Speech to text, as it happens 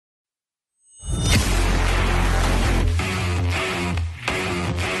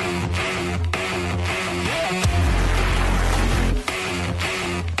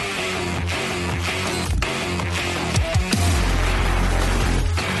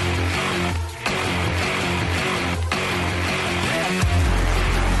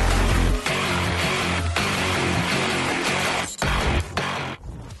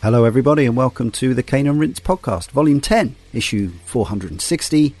Hello everybody and welcome to the Cane and Rinse podcast, volume 10, issue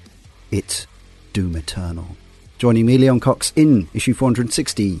 460. It's Doom Eternal. Joining me, Leon Cox, in issue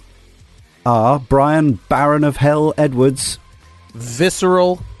 460 are Brian, Baron of Hell Edwards.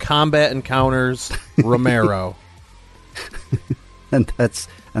 Visceral Combat Encounters Romero. and that's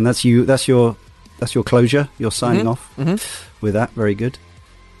you. That's your closure. You're signing off with that. Very good.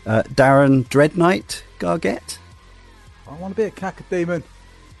 Darren Dreadknight Gargett. I want to be a cacodemon.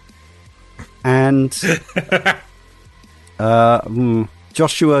 And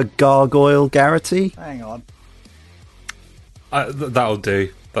Joshua Gargoyle Garrity. Hang on. That'll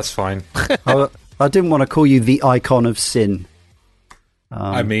do. That's fine. I didn't want to call you the icon of sin.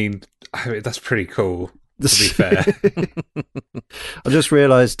 I mean, that's pretty cool, to be fair. I just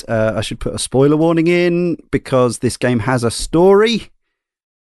realised I should put a spoiler warning in because this game has a story,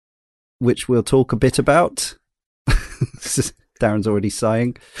 which we'll talk a bit about. Darren's already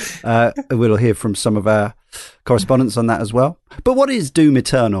sighing. We'll hear from some of our correspondents on that as well. But what is Doom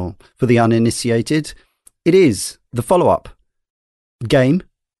Eternal for the uninitiated? It is the follow-up game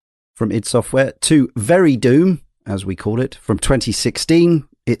from id Software to Very Doom, as we call it, from 2016.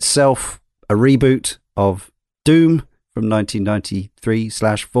 Itself a reboot of Doom from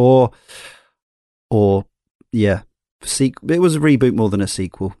 1993/4. Or, yeah, it was a reboot more than a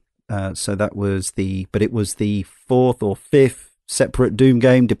sequel. So that was it was the fourth or fifth separate Doom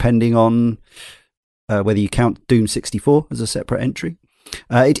game, depending on whether you count Doom 64 as a separate entry.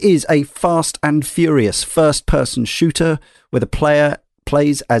 It is a fast and furious first-person shooter where the player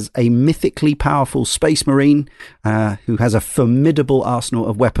plays as a mythically powerful space marine who has a formidable arsenal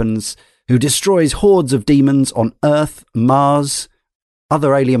of weapons, who destroys hordes of demons on Earth, Mars,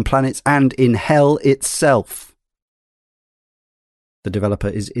 other alien planets, and in Hell itself. The developer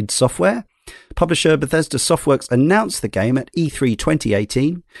is id Software. Publisher Bethesda Softworks announced the game at E3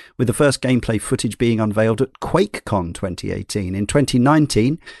 2018, with the first gameplay footage being unveiled at QuakeCon 2018. In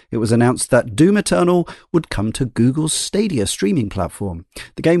 2019, it was announced that Doom Eternal would come to Google's Stadia streaming platform.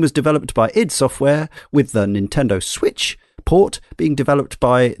 The game was developed by id Software, with the Nintendo Switch port being developed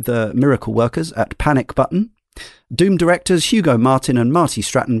by the Miracle Workers at Panic Button. Doom directors Hugo Martin and Marty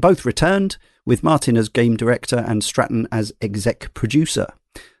Stratton both returned, with Martin as game director and Stratton as exec producer.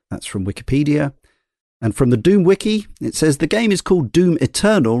 That's from Wikipedia. And from the Doom Wiki, it says the game is called Doom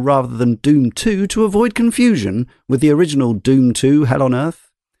Eternal rather than Doom 2 to avoid confusion with the original Doom 2 Hell on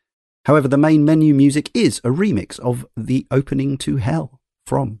Earth. However, the main menu music is a remix of the opening to Hell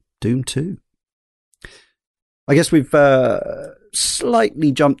from Doom 2. I guess we've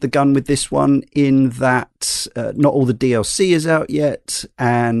slightly jumped the gun with this one in that not all the DLC is out yet,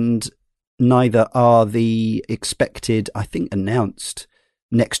 and neither are the expected, I think, announced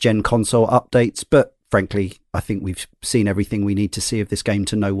next-gen console updates. But frankly, I think we've seen everything we need to see of this game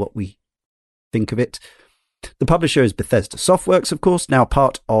to know what we think of it. The publisher is Bethesda Softworks, of course, now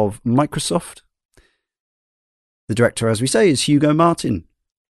part of Microsoft. The director, as we say, is Hugo Martin.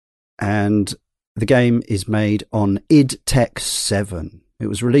 And the game is made on id Tech 7. It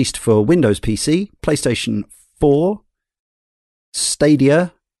was released for Windows PC, PlayStation 4,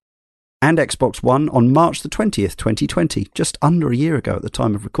 Stadia, and Xbox One on March the 20th, 2020, just under a year ago at the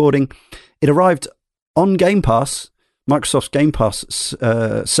time of recording. It arrived on Game Pass, Microsoft's Game Pass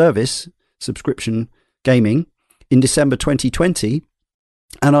service, subscription gaming, in December 2020,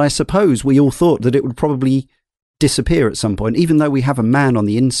 and I suppose we all thought that it would probably disappear at some point. Even though we have a man on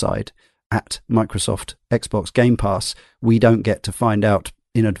the inside at Microsoft Xbox Game Pass, we don't get to find out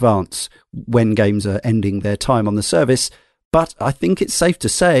in advance when games are ending their time on the service. But I think it's safe to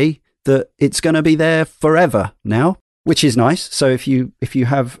say that it's going to be there forever now, which is nice. So if you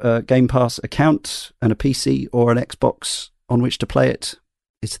have a Game Pass account and a PC or an Xbox on which to play it,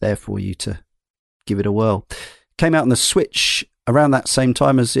 it's there for you to give it a whirl. Came out on the Switch around that same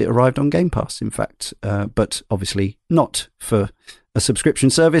time as it arrived on Game Pass, in fact, but obviously not for a subscription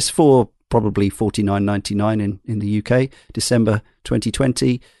service, for probably $49.99 in the UK, December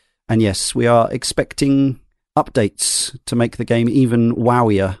 2020. And yes, we are expecting updates to make the game even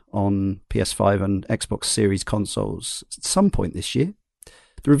wowier on PS5 and Xbox Series consoles at some point this year.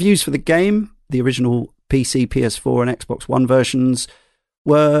 The reviews for the game, the original PC, PS4 and Xbox One versions,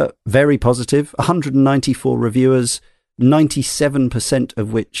 were very positive. 194 reviewers, 97%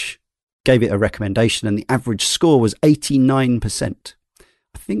 of which gave it a recommendation, and the average score was 89%.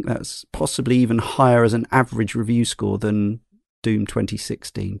 I think that's possibly even higher as an average review score than Doom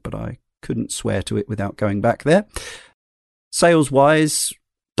 2016, but I couldn't swear to it without going back there. Sales-wise,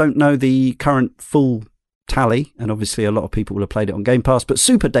 don't know the current full tally, and obviously a lot of people will have played it on Game Pass, but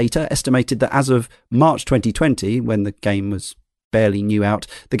Super Data estimated that as of March 2020, when the game was barely new out.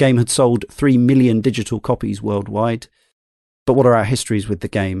 The game had sold 3 million digital copies worldwide. But what are our histories with the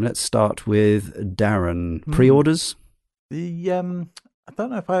game? Let's start with Darren. Pre-orders? I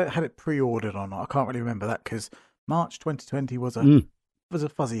don't know if I had it pre-ordered or not. I can't really remember that because March 2020 was a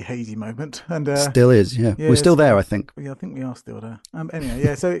fuzzy, hazy moment, and still is. Yeah, we're still there. I think. Yeah, I think we are still there. Anyway,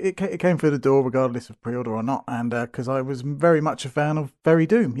 yeah. So it came through the door regardless of pre-order or not, and because I was very much a fan of Very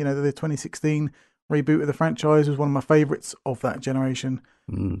Doom. You know, the 2016 reboot of the franchise was one of my favourites of that generation.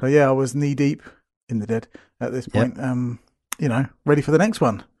 So yeah, I was knee deep in the dead at this point. Yep. Ready for the next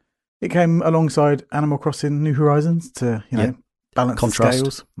one. It came alongside Animal Crossing New Horizons to balance contrast.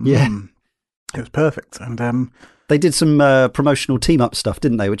 The scales. Yeah, it was perfect, and they did some promotional team up stuff,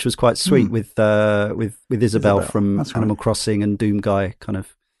 didn't they? Which was quite sweet with Isabel from Animal Crossing and Doom Guy kind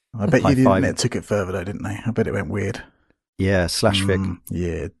of. I bet you didn't. It took it further though, didn't they? I bet it went weird. Yeah, /fic.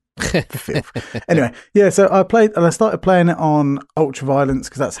 Yeah. Anyway, yeah. So I started playing it on Ultra Violence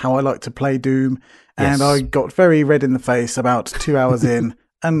because that's how I like to play Doom, and I got very red in the face about 2 hours in.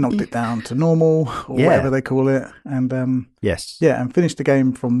 And knocked it down to normal, or whatever they call it. And and finished the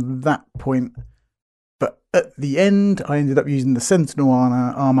game from that point. But at the end, I ended up using the Sentinel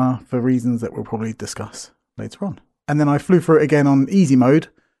armor for reasons that we'll probably discuss later on. And then I flew through it again on easy mode.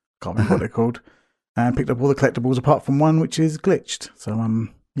 Can't remember what they're called. And picked up all the collectibles apart from one, which is glitched. So,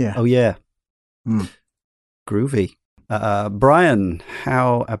 yeah. Oh, yeah. Groovy. Brian,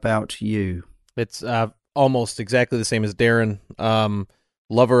 how about you? It's almost exactly the same as Darren.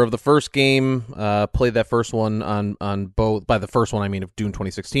 Lover of the first game, played that first one on both. By the first one, I mean of Doom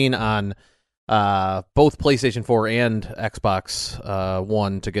 2016 on both PlayStation 4 and Xbox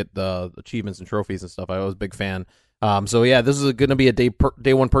One to get the achievements and trophies and stuff. I was a big fan. So yeah, this is going to be a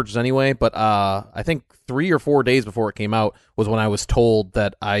day one purchase anyway. But I think 3 or 4 days before it came out was when I was told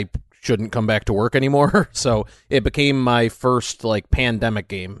that I shouldn't come back to work anymore. So it became my first pandemic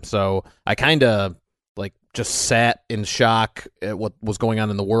game. So I kind of just sat in shock at what was going on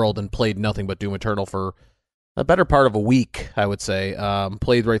in the world and played nothing but Doom Eternal for a better part of a week, I would say.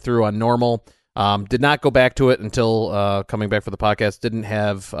 Played right through on normal. Did not go back to it until coming back for the podcast. Didn't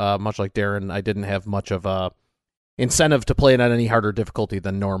have, much like Darren, I didn't have much of a incentive to play it on any harder difficulty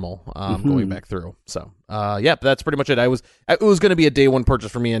than normal going back through. So, that's pretty much it. It was going to be a day one purchase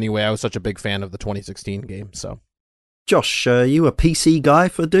for me anyway. I was such a big fan of the 2016 game. So, Josh, you a PC guy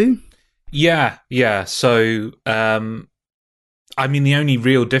for Doom? Yeah. So, I mean, the only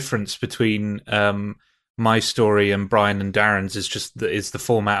real difference between my story and Brian and Darren's is the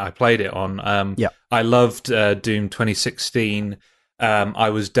format I played it on. I loved Doom 2016. I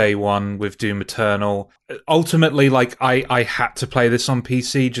was day one with Doom Eternal. Ultimately, I had to play this on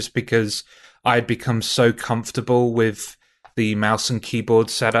PC just because I'd become so comfortable with the mouse and keyboard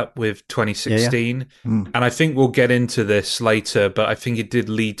setup with 2016. And I think we'll get into this later, but I think it did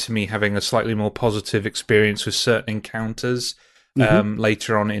lead to me having a slightly more positive experience with certain encounters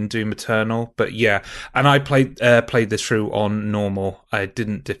later on in Doom Eternal. But yeah, and I played this through on normal. I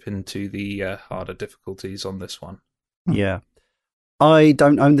didn't dip into the harder difficulties on this one. Yeah. I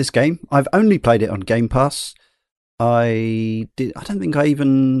don't own this game. I've only played it on Game Pass. I don't think I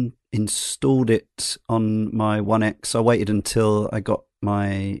even installed it on my One X. I waited until I got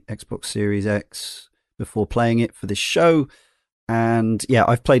my Xbox Series X before playing it for this show. And yeah,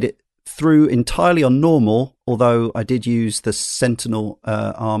 I've played it through entirely on normal, although I did use the Sentinel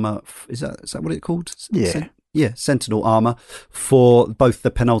armor. Is that what it's called? Yeah. Sentinel armor for both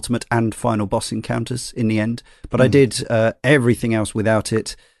the penultimate and final boss encounters in the end. But I did everything else without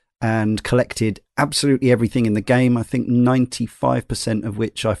it and collected absolutely everything in the game. I think 95% of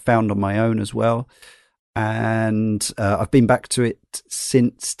which I found on my own as well. And I've been back to it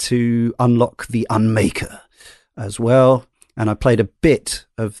since to unlock the Unmaker as well. And I played a bit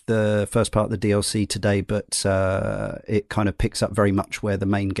of the first part of the DLC today, but it kind of picks up very much where the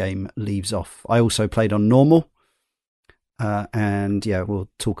main game leaves off. I also played on normal. And yeah, we'll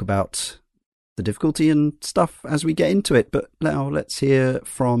talk about the difficulty and stuff as we get into it. But now let's hear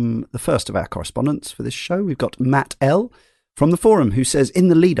from the first of our correspondents for this show. We've got Matt L. from the forum, who says, in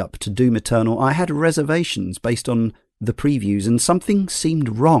the lead up to Doom Eternal, I had reservations based on the previews and something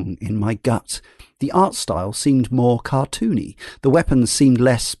seemed wrong in my gut. The art style seemed more cartoony. The weapons seemed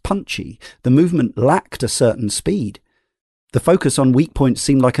less punchy. The movement lacked a certain speed. The focus on weak points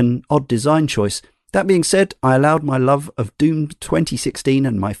seemed like an odd design choice. That being said, I allowed my love of Doom 2016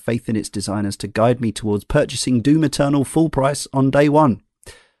 and my faith in its designers to guide me towards purchasing Doom Eternal full price on day one.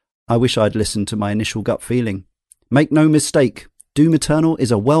 I wish I'd listened to my initial gut feeling. Make no mistake, Doom Eternal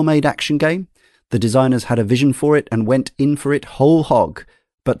is a well-made action game. The designers had a vision for it and went in for it whole hog.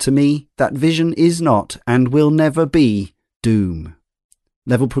 But to me, that vision is not and will never be Doom.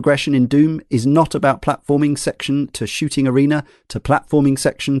 Level progression in Doom is not about platforming section to shooting arena to platforming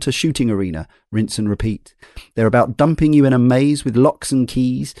section to shooting arena, rinse and repeat. They're about dumping you in a maze with locks and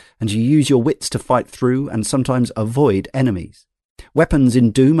keys, and you use your wits to fight through and sometimes avoid enemies. Weapons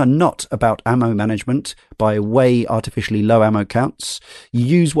in Doom are not about ammo management by way artificially low ammo counts. You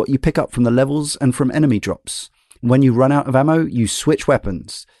use what you pick up from the levels and from enemy drops. When you run out of ammo, you switch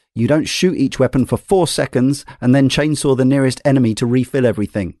weapons. You don't shoot each weapon for 4 seconds and then chainsaw the nearest enemy to refill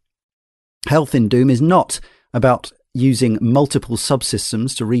everything. Health in Doom is not about using multiple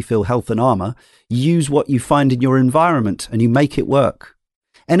subsystems to refill health and armor. You use what you find in your environment and you make it work.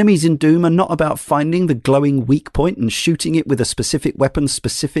 Enemies in Doom are not about finding the glowing weak point and shooting it with a specific weapon's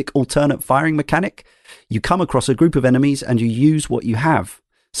specific alternate firing mechanic. You come across a group of enemies and you use what you have.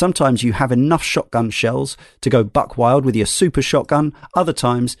 Sometimes you have enough shotgun shells to go buck wild with your super shotgun. Other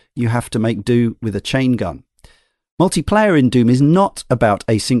times you have to make do with a chain gun. Multiplayer in Doom is not about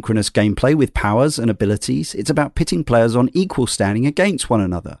asynchronous gameplay with powers and abilities. It's about pitting players on equal standing against one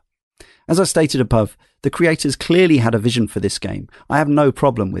another. As I stated above, the creators clearly had a vision for this game. I have no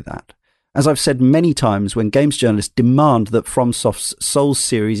problem with that. As I've said many times, when games journalists demand that FromSoft's Souls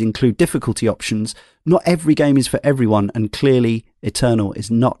series include difficulty options, not every game is for everyone, and clearly Eternal is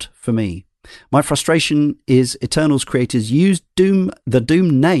not for me. My frustration is Eternal's creators used the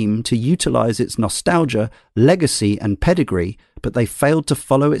Doom name to utilize its nostalgia, legacy, and pedigree, but they failed to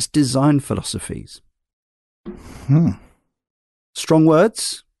follow its design philosophies. Strong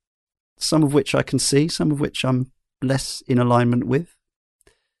words, some of which I can see, some of which I'm less in alignment with.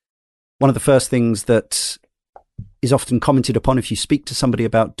 One of the first things that is often commented upon if you speak to somebody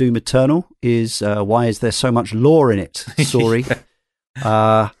about Doom Eternal is why is there so much lore in it? Sorry.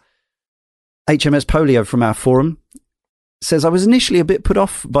 HMS Polio from our forum says, I was initially a bit put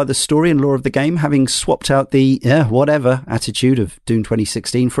off by the story and lore of the game, having swapped out the whatever attitude of Doom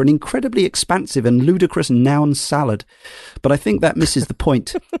 2016 for an incredibly expansive and ludicrous noun salad. But I think that misses the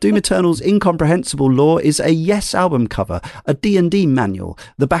point. Doom Eternal's incomprehensible lore is a Yes album cover, a D&D manual,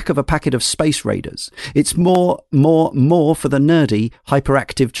 the back of a packet of Space Raiders. It's more for the nerdy,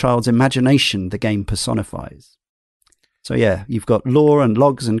 hyperactive child's imagination the game personifies. So yeah, you've got lore and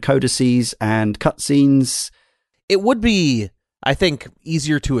logs and codices and cutscenes. It would be, I think,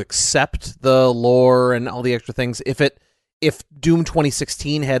 easier to accept the lore and all the extra things if Doom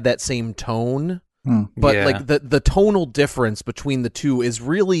 2016 had that same tone. But like the tonal difference between the two is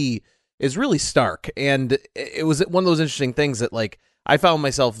really stark, and it was one of those interesting things that like I found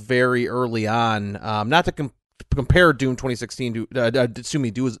myself very early on, not to compare Doom 2016 to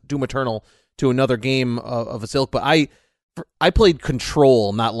Doom Eternal to another game of its ilk, but I played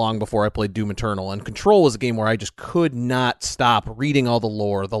Control not long before I played Doom Eternal, and Control was a game where I just could not stop reading all the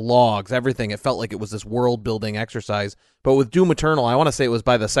lore, the logs, everything. It felt like it was this world-building exercise. But with Doom Eternal, I want to say it was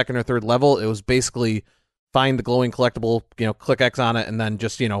by the second or third level, it was basically find the glowing collectible, click X on it, and then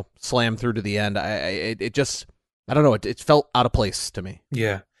just, slam through to the end. It just, I don't know, it felt out of place to me.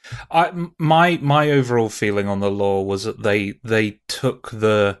 Yeah. My overall feeling on the lore was that they took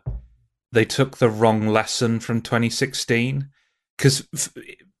the wrong lesson from 2016, because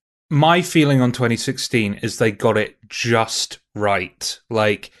my feeling on 2016 is they got it just right.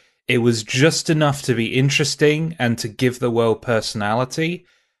 Like, it was just enough to be interesting and to give the world personality,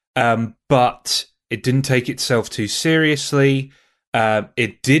 but it didn't take itself too seriously.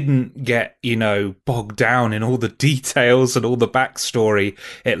 It didn't get, bogged down in all the details and all the backstory.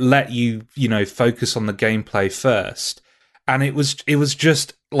 It let you, focus on the gameplay first. And it was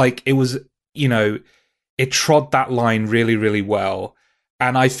just like, it trod that line really, really well.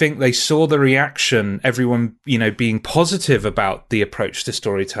 And I think they saw the reaction, everyone, being positive about the approach to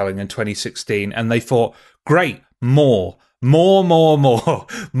storytelling in 2016. And they thought, great, more, pile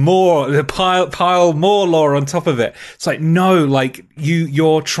more lore on top of it. It's like, no, like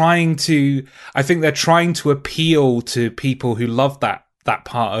you're trying to, I think they're trying to appeal to people who love that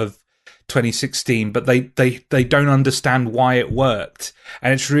part of 2016, but they don't understand why it worked,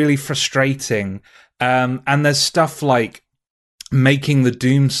 and it's really frustrating. And there's stuff like making the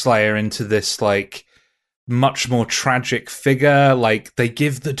Doomslayer into this like much more tragic figure. Like, they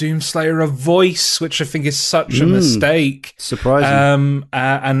give the Doomslayer a voice, which I think is such a mistake. Surprising.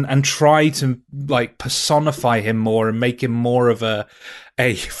 And try to like personify him more and make him more of a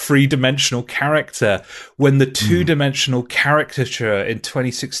three-dimensional character, when the two-dimensional caricature in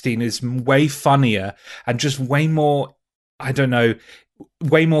 2016 is way funnier and just way more, I don't know,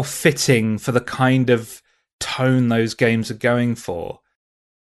 way more fitting for the kind of tone those games are going for.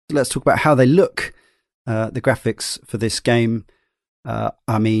 Let's talk about how they look. The graphics for this game,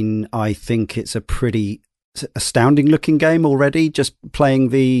 I think it's a pretty astounding looking game already. Just playing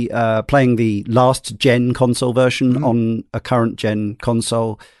the last gen console version on a current gen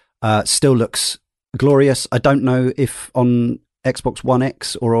console still looks glorious. I don't know if on Xbox One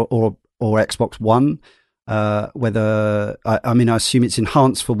X or Xbox One whether I mean I assume it's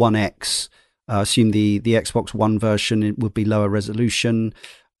enhanced for One X. I assume the Xbox One version it would be lower resolution,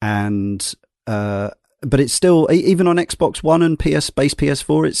 and but it's still, even on Xbox One and base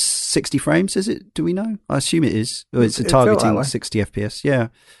PS4, it's 60 frames. Is it? Do we know? I assume it is. Or it's targeting 60 FPS. Yeah.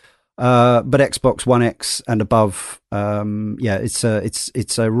 But Xbox One X and above, it's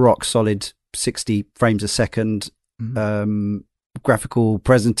a rock solid 60 frames a second graphical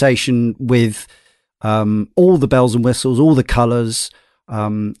presentation with all the bells and whistles, all the colors.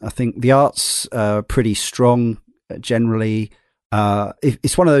 I think the art's pretty strong generally.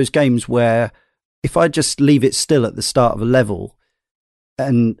 It's one of those games where if I just leave it still at the start of a level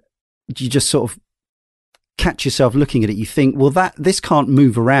and you just sort of catch yourself looking at it, you think, well, this can't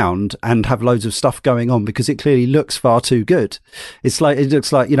move around and have loads of stuff going on because it clearly looks far too good. It looks like, it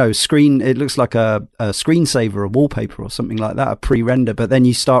looks like a screensaver, a wallpaper or something like that, a pre-render. But then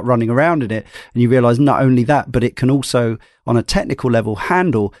you start running around in it and you realize not only that, but it can also, on a technical level,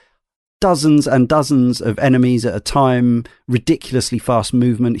 handle dozens and dozens of enemies at a time, ridiculously fast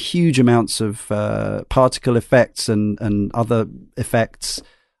movement, huge amounts of particle effects and other effects.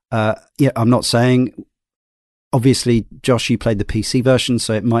 I'm not saying, obviously, Josh, you played the PC version,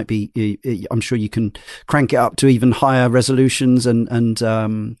 so it might be, I'm sure you can crank it up to even higher resolutions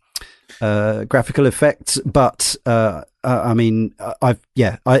and graphical effects. But I mean,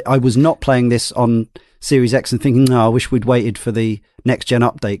 I was not playing this on Series X and thinking, no, I wish we'd waited for the next gen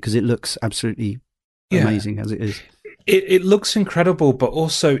update because it looks absolutely amazing as it is. It looks incredible, but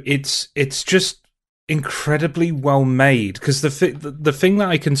also it's just incredibly well made. Because the thing that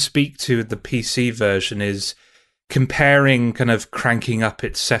I can speak to the PC version is comparing kind of cranking up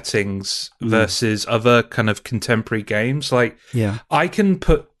its settings versus other kind of contemporary games. Like, I can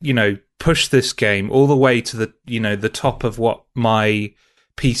push this game all the way to the top of what my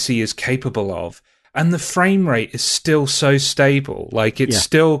PC is capable of. And the frame rate is still so stable. Like, it's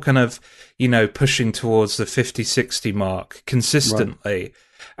still kind of, pushing towards the 50, 60 mark consistently. Right.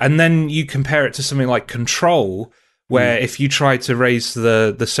 And then you compare it to something like Control, where if you try to raise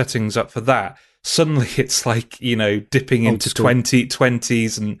the settings up for that, suddenly it's like, dipping into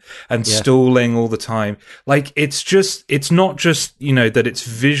 20s and stalling all the time. Like, it's not just, that it's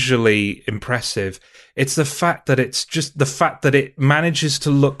visually impressive. It's the fact that it manages to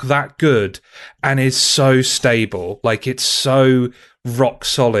look that good and is so stable. Like, it's so rock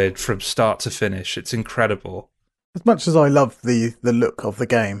solid from start to finish. It's incredible. As much as I love the look of the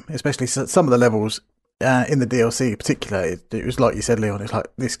game, especially some of the levels in the DLC in particular, it was like you said, Leon, it's like,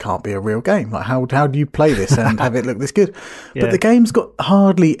 this can't be a real game. Like, how do you play this and have it look this good? But the game's got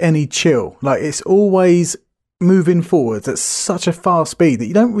hardly any chill. Like, it's always moving forwards at such a fast speed that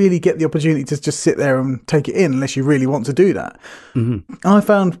you don't really get the opportunity to just sit there and take it in unless you really want to do that. I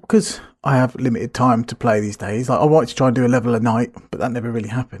found, because I have limited time to play these days, like, I wanted to try and do a level a night, but that never really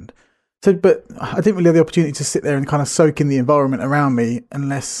happened. So, but I didn't really have the opportunity to sit there and kind of soak in the environment around me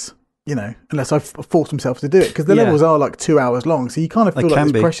unless I force myself to do it, because the levels are like 2 hours long, so you kind of feel like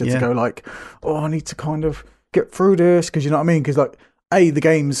there's pressure to go like, oh, I need to kind of get through this, because you know what I mean? Because like, the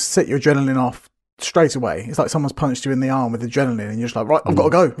games set your adrenaline off straight away. It's like someone's punched you in the arm with adrenaline, and you're just like, right, I've got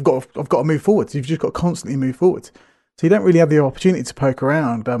to go. I've got to move forwards. You've just got to constantly move forwards. So you don't really have the opportunity to poke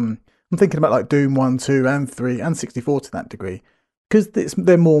around. I'm thinking about like Doom 1, 2, and 3, and 64 to that degree, because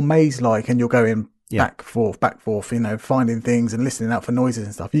they're more maze-like, and you're going back, forth, finding things and listening out for noises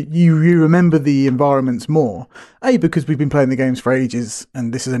and stuff. You remember the environments more. Because we've been playing the games for ages,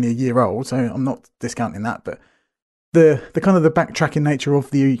 and this is only a year old, so I'm not discounting that, but the kind of the backtracking nature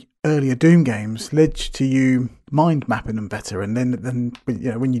of the earlier Doom games led to you mind mapping them better, and then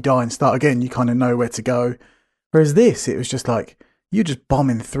when you die and start again, you kind of know where to go. Whereas this, it was just like, you're just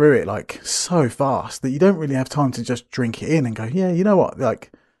bombing through it like so fast that you don't really have time to just drink it in and go, yeah, you know what,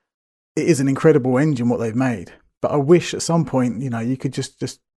 like, it is an incredible engine what they've made. But I wish at some point, you could just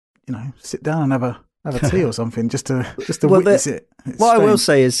sit down and have a tea or something just to witness it. What I will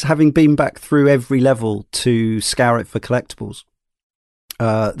say is, having been back through every level to scour it for collectibles,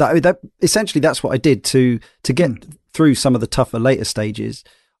 that essentially that's what I did to get through some of the tougher later stages.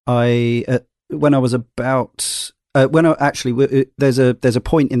 When I was about when there's a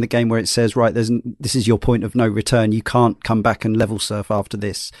point in the game where it says, right, this is your point of no return. You can't come back and level surf after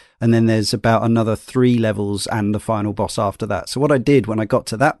this. And then there's about another 3 levels and the final boss after that. So what I did when I got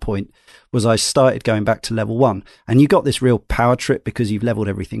to that point was I started going back to level 1, and you got this real power trip because you've leveled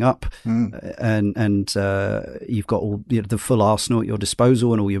everything up, and you've got all the full arsenal at your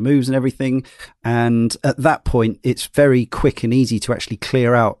disposal and all your moves and everything. And at that point, it's very quick and easy to actually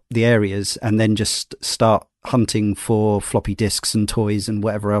clear out the areas and then just start hunting for floppy disks and toys and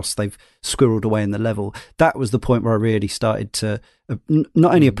whatever else they've squirreled away in the level. That was the point where I really started to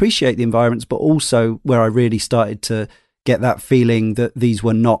not only appreciate the environments, but also where I really started to get that feeling that these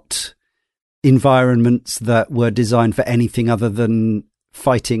were not environments that were designed for anything other than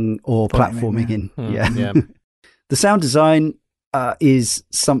fighting or platforming in. Yeah. The sound design is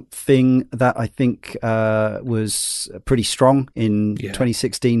something that I think was pretty strong in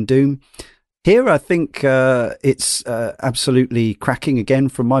 2016 Doom. Here, I think it's absolutely cracking again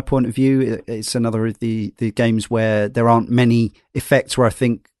from my point of view. It's another of the games where there aren't many effects where I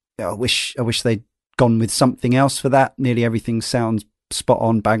think, I wish they'd gone with something else for that. Nearly everything sounds spot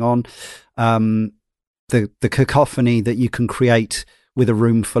on, bang on. The cacophony that you can create with a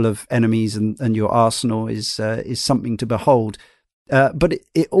room full of enemies and your arsenal is something to behold. But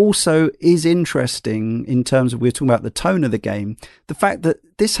it also is interesting in terms of, we're talking about the tone of the game, the fact that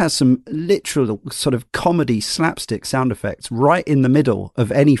this has some literal sort of comedy slapstick sound effects right in the middle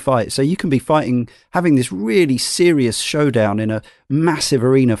of any fight. So you can be having this really serious showdown in a massive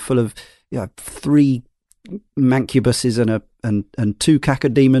arena full of 3 mancubuses and 2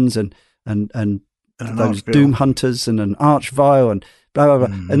 cacodemons and those doom hunters and an archvile and blah blah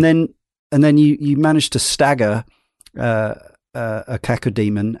blah. And then you manage to stagger a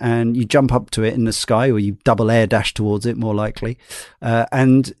cacodemon, and you jump up to it in the sky, or you double air dash towards it, more likely,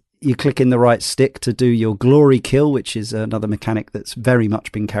 and you click in the right stick to do your glory kill, which is another mechanic that's very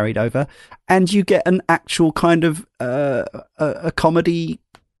much been carried over, and you get an actual kind of a comedy,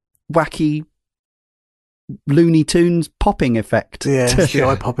 wacky Looney Tunes popping effect. Yeah, it's the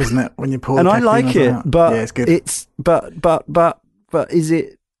eye pop, isn't it? When you pull, and I like it, but yeah, it's good. Is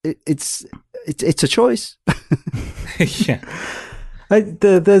it? It's a choice. Yeah.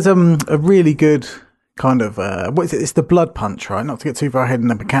 There's a really good kind of what is it? It's the blood punch, right? Not to get too far ahead in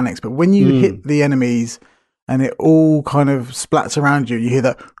the mechanics, but when you hit the enemies and it all kind of splats around you, you hear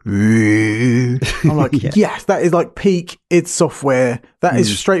that. I'm like, yes, that is like peak id Software. That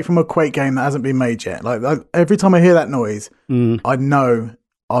is straight from a Quake game that hasn't been made yet. Like every time I hear that noise, I know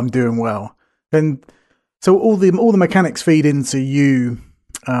I'm doing well. And so all the mechanics feed into you.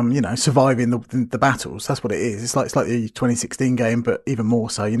 Surviving the battles. That's what it is. It's like the 2016 game, but even more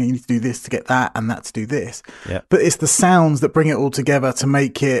so. You need to do this to get that, and that to do this. Yeah. But it's the sounds that bring it all together to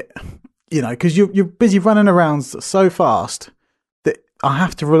make it, because you're busy running around so fast that I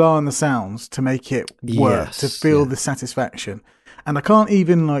have to rely on the sounds to make it work, to feel the satisfaction. And I can't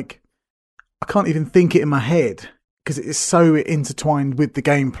even think it in my head because it is so intertwined with the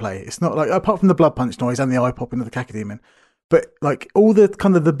gameplay. It's not like, apart from the blood punch noise and the eye popping of the cacodemon, but like all the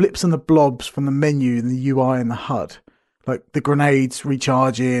kind of the blips and the blobs from the menu and the UI and the HUD, like the grenades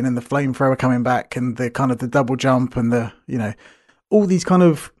recharging and the flamethrower coming back and the kind of the double jump and the, all these kind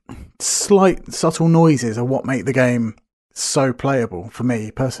of slight subtle noises are what make the game so playable for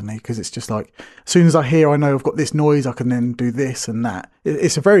me personally, because it's just like, as soon as I know I've got this noise, I can then do this and that.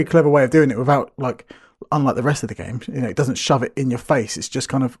 It's a very clever way of doing it without, like, unlike the rest of the game, it doesn't shove it in your face. It's just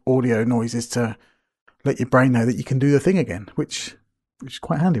kind of audio noises to let your brain know that you can do the thing again, which is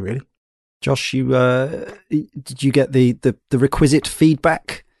quite handy, really. Josh, did you get the requisite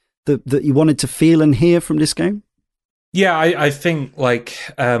feedback that you wanted to feel and hear from this game? Yeah, I think like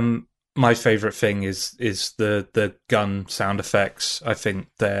my favorite thing is the gun sound effects. I think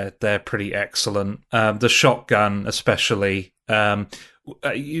they're pretty excellent. The shotgun, especially. I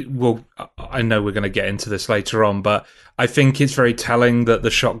know we're going to get into this later on, but I think it's very telling that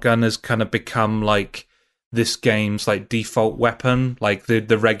the shotgun has kind of become like this game's like default weapon, like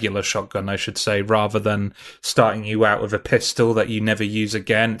the regular shotgun, I should say, rather than starting you out with a pistol that you never use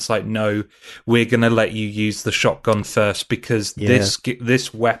again. It's like, no, we're going to let you use the shotgun first because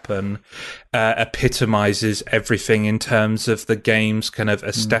this weapon epitomizes everything in terms of the game's kind of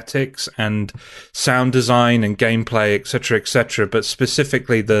aesthetics and sound design and gameplay, etc., etc. But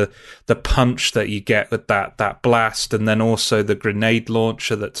specifically the punch that you get with that blast, and then also the grenade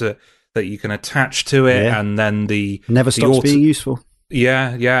launcher that you can attach to it, and then never stops being useful.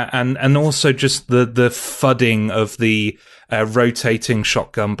 Yeah, and also just the fudding of the rotating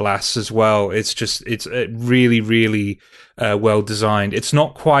shotgun blasts as well. It's really, really well designed. It's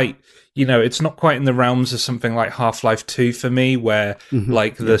not quite it's not quite in the realms of something like Half-Life 2 for me, where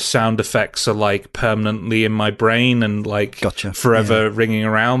the sound effects are like permanently in my brain and like forever ringing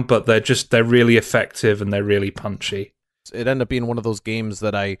around, but they're really effective and they're really punchy. It ended up being one of those games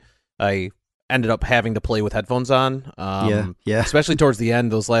that I ended up having to play with headphones on. Especially towards the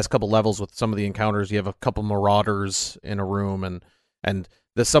end, those last couple levels with some of the encounters, you have a couple marauders in a room, and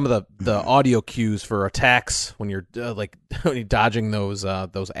some of the audio cues for attacks when you're when you're dodging those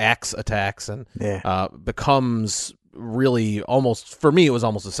axe attacks and becomes really almost, for me it was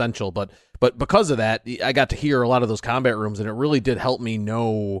almost essential, but because of that I got to hear a lot of those combat rooms, and it really did help me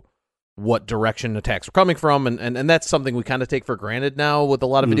know what direction attacks were coming from, and that's something we kind of take for granted now with a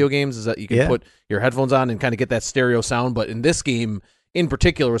lot of video games, is that you can put your headphones on and kind of get that stereo sound. But in this game in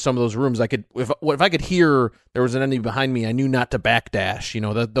particular, with some of those rooms, I could, if I could hear there was an enemy behind me, I knew not to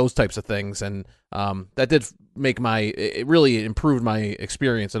backdash, those types of things, and that did make it really improved my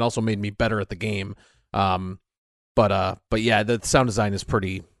experience and also made me better at the game. But yeah, the sound design is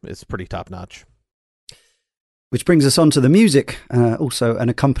pretty top notch. Which brings us on to the music. Also, an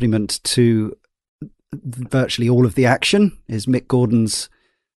accompaniment to virtually all of the action is Mick Gordon's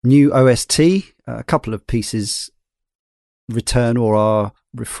new OST. A couple of pieces return or are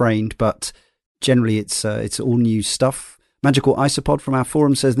refrained, but generally it's all new stuff. Magical Isopod from our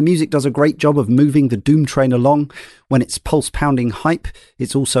forum says the music does a great job of moving the Doom train along. When it's pulse-pounding hype,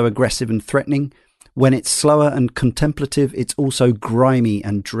 it's also aggressive and threatening. When it's slower and contemplative, it's also grimy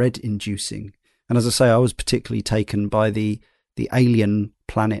and dread-inducing. And as I say, I was particularly taken by the alien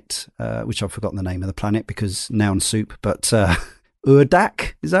planet, which I've forgotten the name of the planet because noun soup, but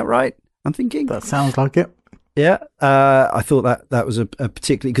Urdak, is that right? I'm thinking? That sounds like it. Yeah, I thought that was a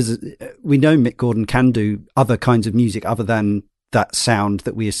particularly, because we know Mick Gordon can do other kinds of music other than that sound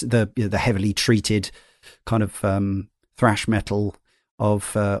that the heavily treated kind of thrash metal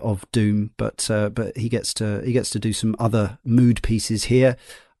of Doom, but he gets to do some other mood pieces here.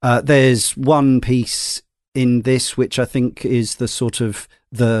 There's one piece in this which I think is the sort of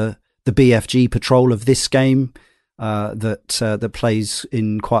the BFG patrol of this game. That plays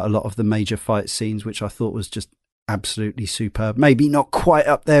in quite a lot of the major fight scenes, which I thought was just absolutely superb. Maybe not quite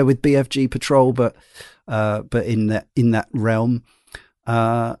up there with BFG Patrol, but in that realm.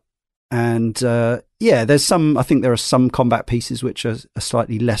 There's some. I think there are some combat pieces which are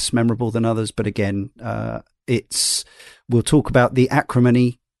slightly less memorable than others. But again, we'll talk about the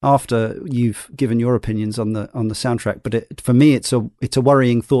acrimony after you've given your opinions on the soundtrack. But for me, it's a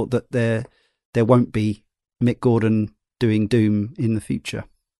worrying thought that there won't be Mick Gordon doing Doom in the future.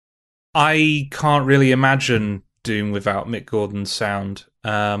 I can't really imagine Doom without Mick Gordon's sound.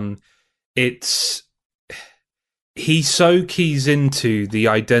 He so keys into the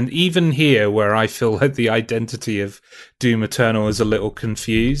even here where I feel like the identity of Doom Eternal is a little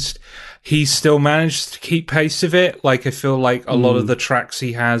confused, he still managed to keep pace with it. Like, I feel like a lot of the tracks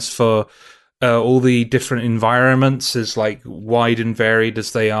he has for all the different environments, as like wide and varied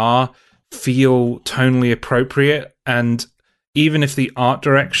as they are, feel tonally appropriate. And even if the art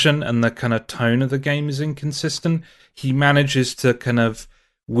direction and the kind of tone of the game is inconsistent, he manages to kind of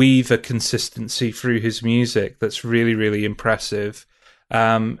weave a consistency through his music that's really, really impressive.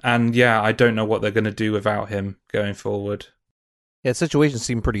 And yeah, I don't know what they're going to do without him going forward. Yeah, situations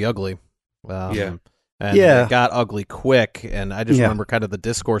seem pretty ugly. Yeah. And it got ugly quick, and I just remember kind of the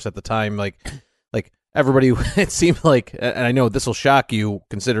discourse at the time, like everybody, it seemed like, and I know this will shock you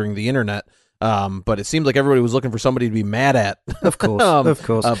considering the internet, but it seemed like everybody was looking for somebody to be mad at. Of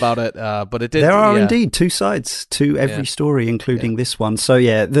course, about it. But it did. There are indeed two sides to every story, including this one. So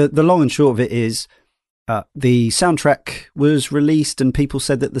yeah, the long and short of it is, the soundtrack was released, and people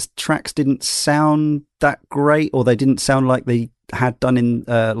said that the tracks didn't sound that great, or they didn't sound like they had done in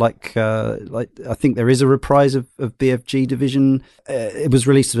like I think there is a reprise of BFG Division. It was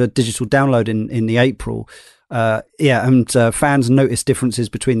released as a digital download in the April. Fans noticed differences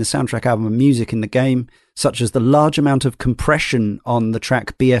between the soundtrack album and music in the game, such as the large amount of compression on the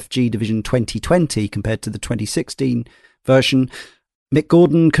track BFG Division 2020 compared to the 2016 version. Mick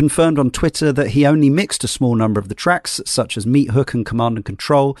Gordon confirmed on Twitter that he only mixed a small number of the tracks, such as Meat Hook and Command and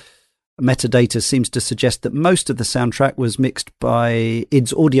Control. Metadata seems to suggest that most of the soundtrack was mixed by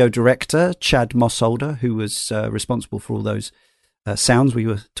id's audio director, Chad Mossolder, who was responsible for all those sounds we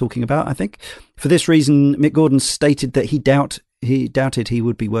were talking about, I think. For this reason, Mick Gordon stated that he doubted he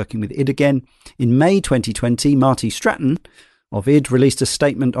would be working with id again. In May 2020, Marty Stratton of id released a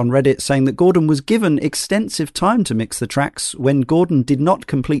statement on Reddit saying that Gordon was given extensive time to mix the tracks. When Gordon did not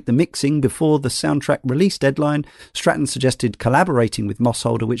complete the mixing before the soundtrack release deadline, Stratton suggested collaborating with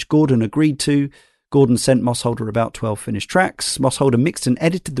Mossolder, which Gordon agreed to. Gordon sent Mossholder about 12 finished tracks. Mossholder mixed and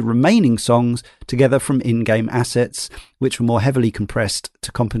edited the remaining songs together from in-game assets, which were more heavily compressed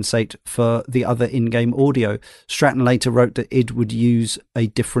to compensate for the other in-game audio. Stratton later wrote that id would use a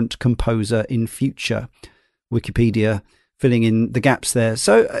different composer in future. Wikipedia filling in the gaps there.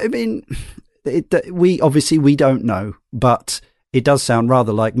 So, I mean, we don't know, but it does sound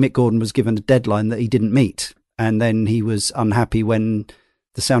rather like Mick Gordon was given a deadline that he didn't meet, and then he was unhappy when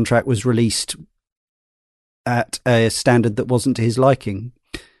the soundtrack was released at a standard that wasn't to his liking.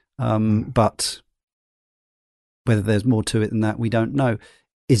 But whether there's more to it than that, we don't know.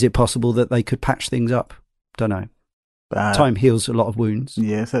 Is it possible that they could patch things up? Don't know. Time heals a lot of wounds.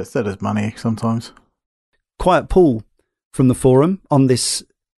 Yeah, so does money sometimes. Quiet Paul from the forum on this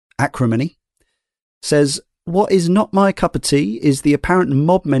acrimony says, what is not my cup of tea is the apparent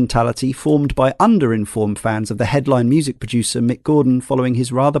mob mentality formed by underinformed fans of the headline music producer Mick Gordon following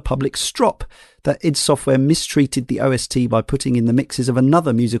his rather public strop that id Software mistreated the OST by putting in the mixes of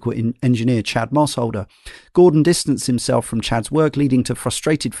another musical engineer, Chad Mossholder. Gordon distanced himself from Chad's work, leading to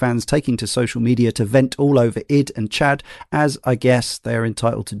frustrated fans taking to social media to vent all over id and Chad, as I guess they are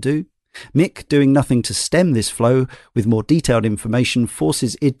entitled to do. Mick, doing nothing to stem this flow with more detailed information,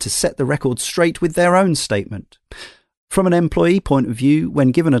 forces id to set the record straight with their own statement. From an employee point of view,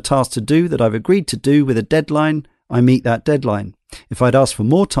 when given a task to do that I've agreed to do with a deadline, I meet that deadline. If I'd asked for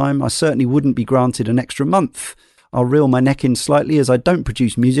more time, I certainly wouldn't be granted an extra month. I'll reel my neck in slightly as I don't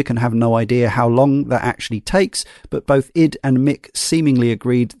produce music and have no idea how long that actually takes, but both id and Mick seemingly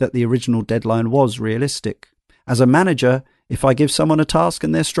agreed that the original deadline was realistic. As a manager, if I give someone a task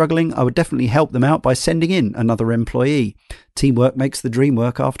and they're struggling, I would definitely help them out by sending in another employee. Teamwork makes the dream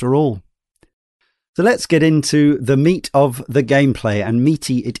work after all. So let's get into the meat of the gameplay, and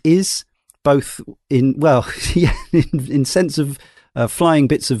meaty it is, both in, well, in sense of flying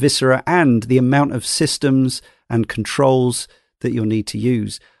bits of viscera and the amount of systems and controls that you'll need to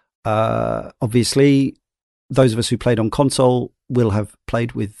use. Obviously, those of us who played on console will have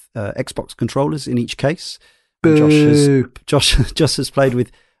played with Xbox controllers in each case. Josh has played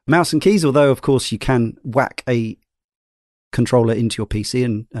with mouse and keys, although of course you can whack a controller into your PC,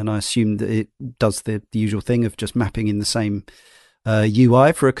 and I assume that it does the usual thing of just mapping in the same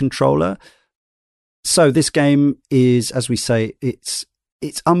UI for a controller. So this game is, as we say, it's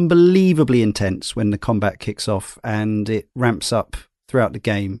unbelievably intense when the combat kicks off, and it ramps up throughout the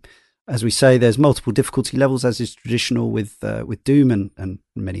game. As we say, there's multiple difficulty levels, as is traditional with Doom and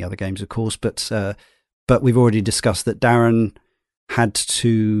many other games, of course, but we've already discussed that Darren had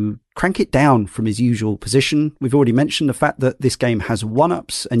to crank it down from his usual position. We've already mentioned the fact that this game has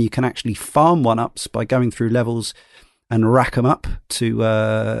one-ups, and you can actually farm one-ups by going through levels and rack them up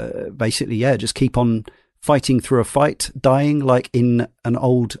to basically, just keep on fighting through a fight, dying like in an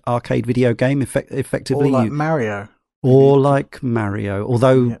old arcade video game, effectively. Or like Mario. Or like Mario.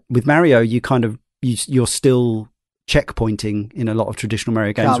 Although with Mario, you're still checkpointing in a lot of traditional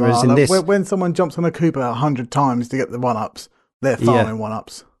Mario games, whereas in this... When someone jumps on a Koopa 100 times to get the one-ups, they're farming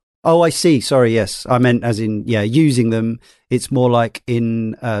one-ups. Oh, I see. Sorry, yes. I meant as in, using them. It's more like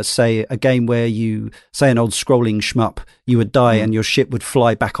in, say, a game where you, say an old scrolling shmup, you would die and your ship would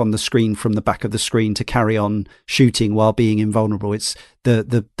fly back on the screen from the back of the screen to carry on shooting while being invulnerable. It's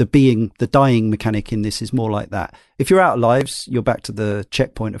the dying mechanic in this is more like that. If you're out of lives, you're back to the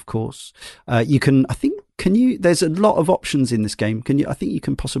checkpoint, of course. You can, I think, there's a lot of options in this game. I think you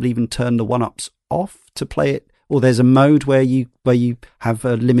can possibly even turn the one-ups off to play it, or there's a mode where you have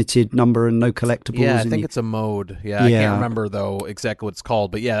a limited number and no collectibles. Yeah, I think it's a mode. Yeah, I can't remember though exactly what it's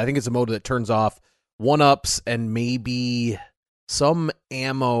called, but yeah, I think it's a mode that turns off one-ups and maybe some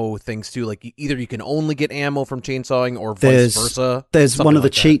ammo things too. Like either you can only get ammo from chainsawing or vice versa. There's one of the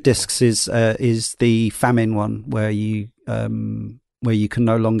cheat discs is the famine one where you can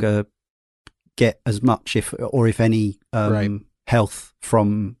no longer get as much if any health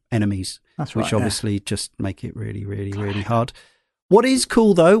from enemies. That's right, which obviously just make it really, really, really hard. What is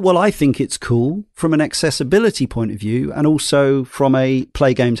cool though, well, I think it's cool from an accessibility point of view, and also from a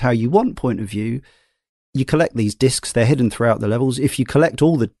play games how you want point of view. You collect these discs, they're hidden throughout the levels. If you collect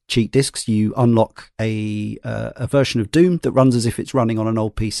all the cheat discs, you unlock a version of Doom that runs as if it's running on an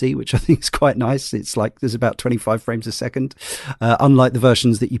old PC, which I think is quite nice. It's like there's about 25 frames a second, unlike the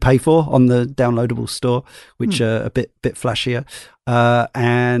versions that you pay for on the downloadable store, which are a bit flashier.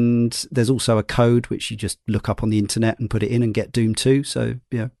 And there's also a code which you just look up on the internet and put it in and get Doom 2. So,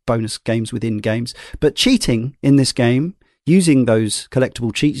 bonus games within games. But cheating in this game, using those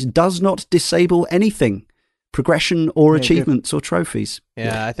collectible cheats, does not disable anything, progression or achievements or trophies.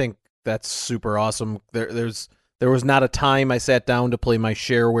 Yeah, I think that's super awesome. There was not a time I sat down to play my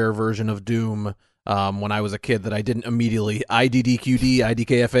shareware version of Doom when I was a kid that I didn't immediately IDDQD,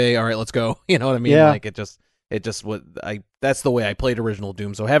 IDKFA. All right, let's go. You know what I mean? Yeah. Like it just that's the way I played original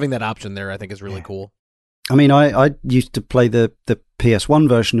Doom. So having that option there, I think is really cool. I mean, I used to play the PS1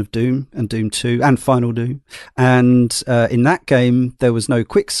 version of Doom and Doom 2 and Final Doom. And in that game, there was no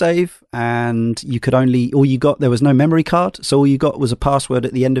quick save and there was no memory card. So all you got was a password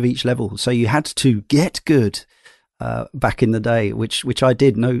at the end of each level. So you had to get good back in the day, which I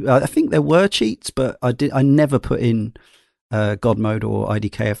did. No, I think there were cheats, but I never put in God mode or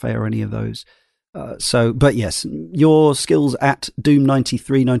IDKFA or any of those. But yes, your skills at Doom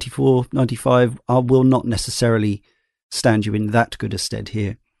 93, 94, 95 will not necessarily stand you in that good a stead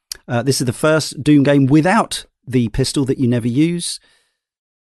here. This is the first Doom game without the pistol that you never use.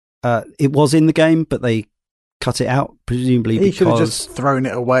 It was in the game, but they cut it out, presumably he because... should have just thrown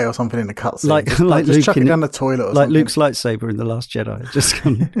it away or something in the cutscene. Like just Luke chuck it down the toilet or like something. Luke's lightsaber in The Last Jedi. Just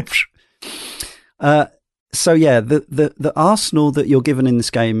So yeah, the arsenal that you're given in this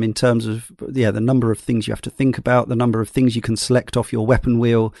game in terms of the number of things you have to think about, the number of things you can select off your weapon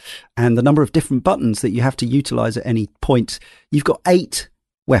wheel, and the number of different buttons that you have to utilize at any point. You've got 8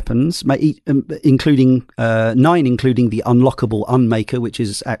 weapons, including 9, including the unlockable Unmaker, which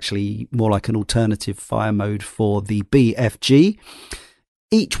is actually more like an alternative fire mode for the BFG.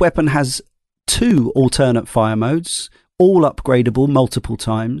 Each weapon has 2 alternate fire modes, all upgradable multiple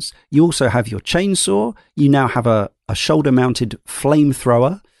times. You also have your chainsaw. You now have a shoulder-mounted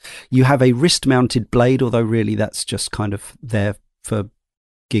flamethrower. You have a wrist-mounted blade, although really that's just kind of there for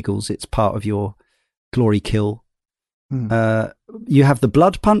giggles. It's part of your glory kill. You have the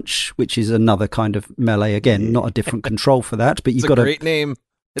blood punch, which is another kind of melee. Again, not a different control for that, but you've got a great name.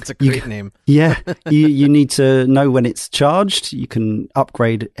 It's a great name. Yeah, you need to know when it's charged. You can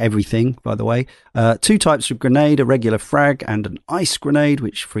upgrade everything, by the way. 2 types of grenade, a regular frag and an ice grenade,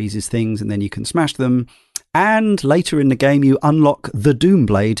 which freezes things and then you can smash them. And later in the game, you unlock the Doom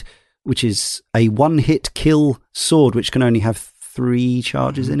Blade, which is a one-hit kill sword, which can only have 3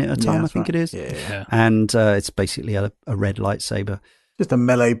 charges in it at a time, I think it is. Yeah. And it's basically a red lightsaber. Just a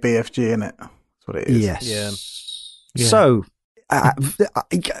melee BFG in it. That's what it is. Yes. Yeah. So...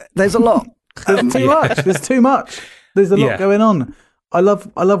 there's a lot. There's too much. There's too much. There's a lot going on. I love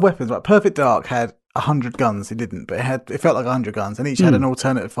weapons. Like Perfect Dark had 100 guns. It didn't, but it felt like 100 guns, and each had an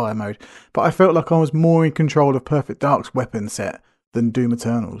alternative fire mode. But I felt like I was more in control of Perfect Dark's weapon set than Doom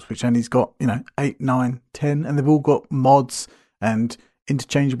Eternal's, which only's got 8, 9, 10, and they've all got mods and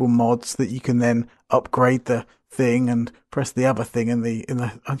interchangeable mods that you can then upgrade the thing and press the other thing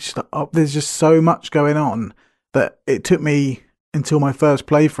there's just so much going on that it took me until my first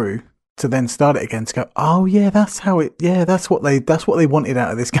playthrough to then start it again to go, oh yeah, that's what they wanted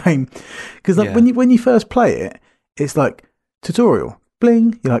out of this game. Because when you first play it, it's like tutorial,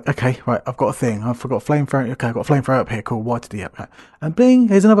 bling, you're like, okay, right, I've got a thing, I've got a flamethrower, okay, I've got a flamethrower up here, cool, what did he have? And bling,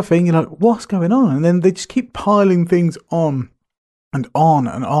 here's another thing, you're like, what's going on? And then they just keep piling things on and on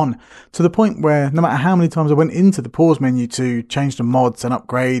and on to the point where no matter how many times I went into the pause menu to change the mods and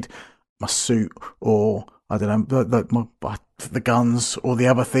upgrade my suit or I don't know, the guns or the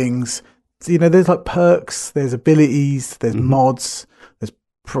other things. So, there's like perks, there's abilities, there's mods, there's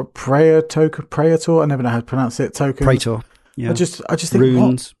Praetor. I never know how to pronounce it. Token. Praetor. Yeah. I just think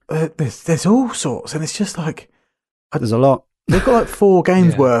runes. There's all sorts, and it's just like there's a lot. They've got like 4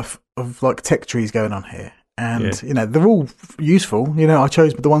 games worth of like tech trees going on here, and they're all useful. I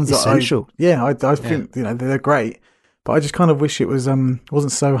chose the ones essential. that I think they're great, but I just kind of wish it was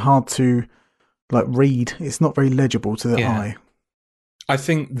wasn't so hard to like read. It's not very legible to the eye. I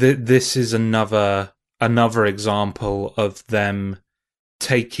think that this is another example of them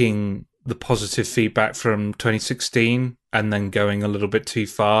taking the positive feedback from 2016 and then going a little bit too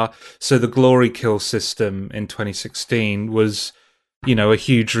far. So the glory kill system in 2016 was, a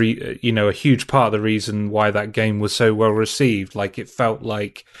huge part of the reason why that game was so well received. Like it felt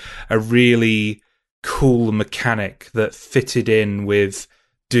like a really cool mechanic that fitted in with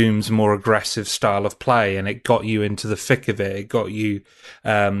Doom's more aggressive style of play, and it got you into the thick of it. It got you,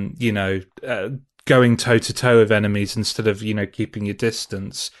 going toe-to-toe with enemies instead of, keeping your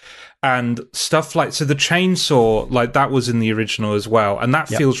distance. And stuff like, so the chainsaw, like that was in the original as well. And that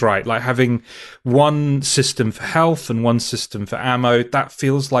feels right. Like having one system for health and one system for ammo, that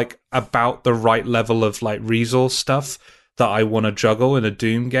feels like about the right level of like resource stuff that I want to juggle in a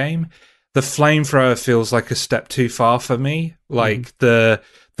Doom game. The flamethrower feels like a step too far for me. Like the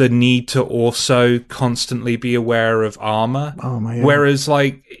need to also constantly be aware of armor. Oh my! Whereas,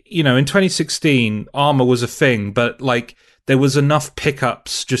 like in 2016, armor was a thing, but like there was enough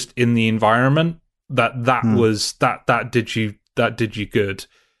pickups just in the environment that was that did you good.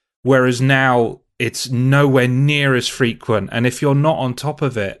 Whereas now it's nowhere near as frequent. And if you're not on top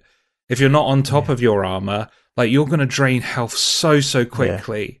of it, if you're not on top of your armor, like you're going to drain health so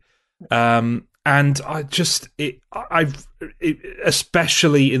quickly. And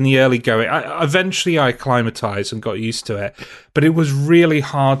especially in the early going, eventually I acclimatized and got used to it, but it was really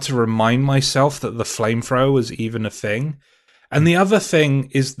hard to remind myself that the flamethrower was even a thing. And the other thing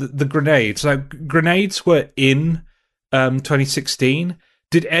is the grenades. Like, grenades were in 2016.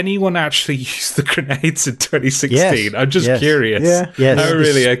 Did anyone actually use the grenades in 2016? Yes, I'm just curious. Yes, oh,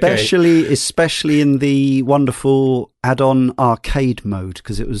 really? Especially in the wonderful add-on arcade mode,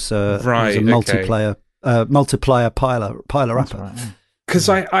 because it was a multiplayer piler-upper. Because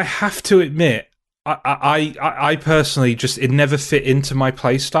I have to admit, I personally it never fit into my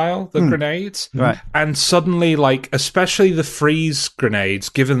playstyle, the grenades. Right. And suddenly, like, especially the freeze grenades,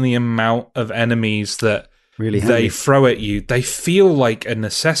 given the amount of enemies that they throw at you, they feel like a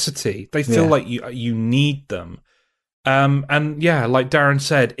necessity. They feel like you need them. And yeah, like Darren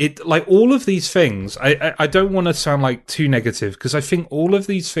said, it, like, all of these things, I don't want to sound like too negative, because I think all of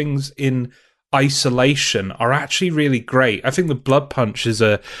these things in isolation are actually really great. I think the Blood Punch is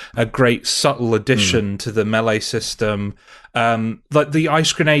a great subtle addition to the melee system. Like, the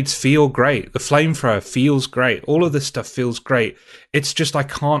ice grenades feel great. The flamethrower feels great. All of this stuff feels great. It's just I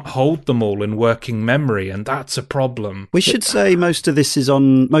can't hold them all in working memory, and that's a problem. We should say most of this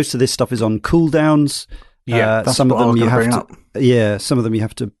stuff is on cooldowns. Yeah, some of them you have to. Yeah, some of them you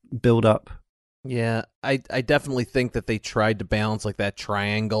have to build up. Yeah, I definitely think that they tried to balance, like, that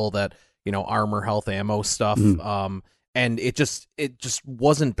triangle, that, you know, armor, health, ammo stuff. And it just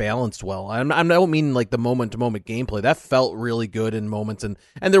wasn't balanced well. I don't mean like the moment-to-moment gameplay. That felt really good in moments, and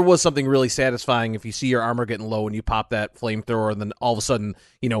there was something really satisfying if you see your armor getting low and you pop that flamethrower, and then all of a sudden,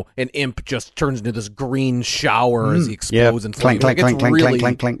 you know, an imp just turns into this green shower as he explodes and flames. Clank,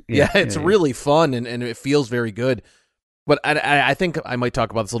 clank, clank. Yeah, it's really fun, and it feels very good. But I think I might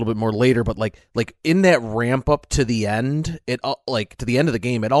talk about this a little bit more later. But like in that ramp up to the end, to the end of the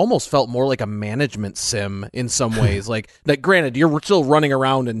game, it almost felt more like a management sim in some ways. like granted, you're still running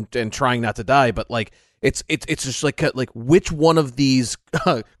around and trying not to die, but like it's just like which one of these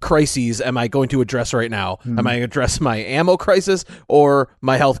crises am I going to address right now? Am I going to address my ammo crisis or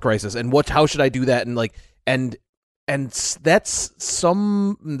my health crisis? And how should I do that? And that's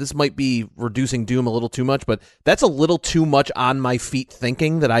this might be reducing Doom a little too much, but that's a little too much on my feet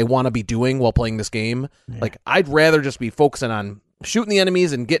thinking that I want to be doing while playing this game. Yeah. Like, I'd rather just be focusing on shooting the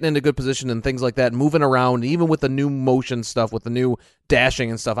enemies and getting into good position and things like that, moving around, even with the new motion stuff, with the new dashing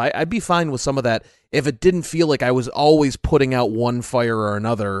and stuff. I'd be fine with some of that if it didn't feel like I was always putting out one fire or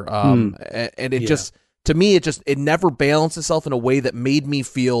another. And it just, to me, it never balanced itself in a way that made me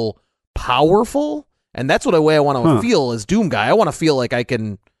feel powerful. And that's what way I want to feel as Doom guy. I want to feel like I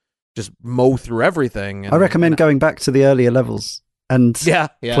can just mow through everything. I recommend going back to the earlier levels and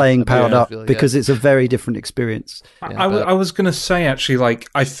playing powered up, because it's a very different experience. I was going to say, actually, like,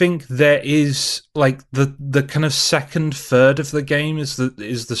 I think there is, like, the kind of second third of the game is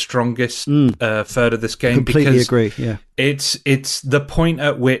the strongest third of this game. Completely agree. Yeah, it's the point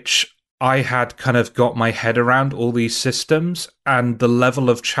at which I had kind of got my head around all these systems, and the level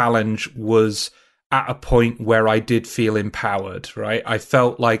of challenge was at a point where I did feel empowered, right? I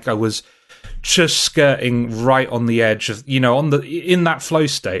felt like I was just skirting right on the edge of, you know, in that flow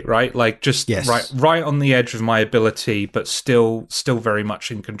state, right? Like, just right on the edge of my ability, but still very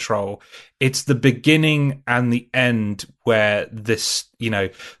much in control. It's the beginning and the end where this, you know,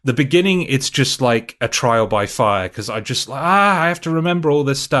 the beginning, it's just like a trial by fire, because I just I have to remember all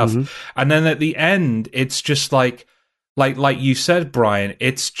this stuff. And then at the end, it's just like you said, Brian,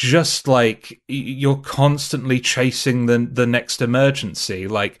 it's just like you're constantly chasing the next emergency.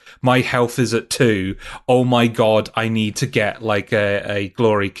 Like, my health is at 2. Oh my god, I need to get like a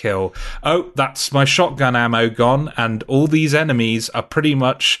glory kill. Oh, that's my shotgun ammo gone, and all these enemies are pretty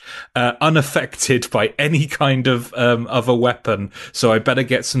much unaffected by any kind of a weapon. So I better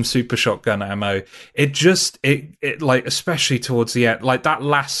get some super shotgun ammo. It like, especially towards the end, like that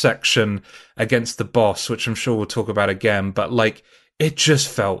last section against the boss, which I'm sure we'll talk about again, but like, it just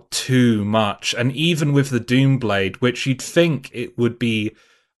felt too much. And even with the Doomblade, which you'd think it would be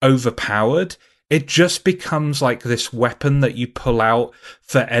overpowered, it just becomes like this weapon that you pull out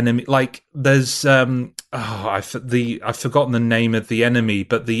for enemy. Like, there's I've forgotten the name of the enemy,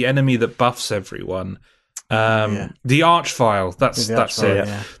 but the enemy that buffs everyone. The Archvile. That's it.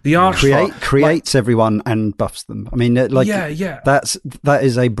 Yeah. The Archvile creates everyone and buffs them. I mean, like, that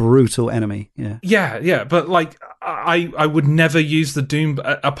is a brutal enemy. Yeah. But like, I would never use the Doom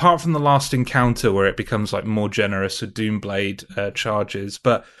apart from the last encounter where it becomes like more generous with Doomblade charges.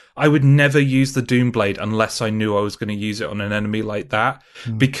 But I would never use the Doom Blade unless I knew I was going to use it on an enemy like that,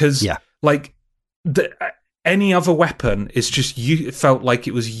 because like any other weapon is just it felt like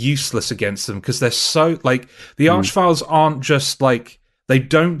it was useless against them, because they're so like the Archviles aren't just like. They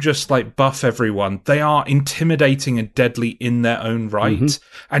don't just like buff everyone. They are intimidating and deadly in their own right.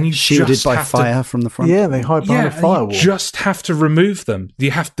 And you shielded just by have fire from the front. Yeah, they hide behind a firewall. You just have to remove them.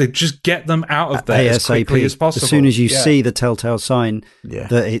 You have to just get them out of there as quickly as possible. As soon as you see the telltale sign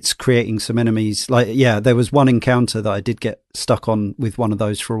that it's creating some enemies. Like, there was one encounter that I did get stuck on with one of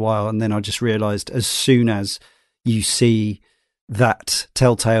those for a while, and then I just realised as soon as you see that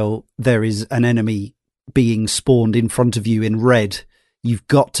telltale, there is an enemy being spawned in front of you in red. You've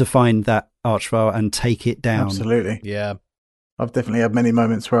got to find that Archvile and take it down. Absolutely. Yeah. I've definitely had many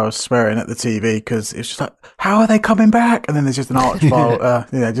moments where I was swearing at the TV because it's just like, how are they coming back? And then there's just an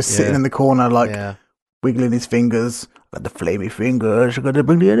Archvile, just sitting in the corner, like wiggling his fingers. Got the flamey fingers. I've got to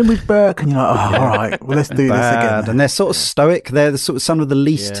bring the enemies back. And you're like, all right, well, let's do this again. And they're sort of stoic. They're sort of some of the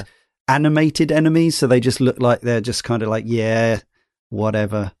least animated enemies. So they just look like they're just kind of like,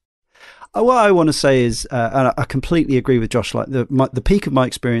 whatever. What I want to say is, and I completely agree with Josh, like the peak of my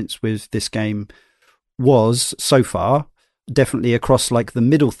experience with this game was, so far, definitely across like the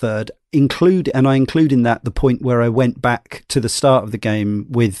middle third, and I include in that the point where I went back to the start of the game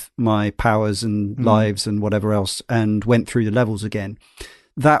with my powers and lives and whatever else and went through the levels again.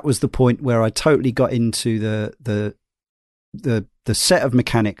 That was the point where I totally got into the set of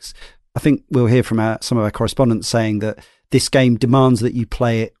mechanics. I think we'll hear from some of our correspondents saying that this game demands that you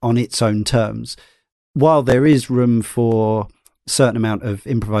play it on its own terms. While there is room for a certain amount of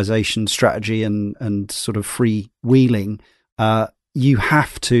improvisation, strategy, and sort of freewheeling, you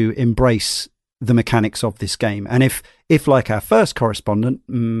have to embrace the mechanics of this game. And if like our first correspondent,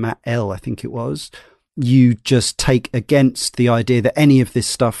 Matt L, I think it was, you just take against the idea that any of this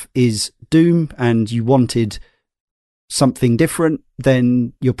stuff is Doom and you wanted something different,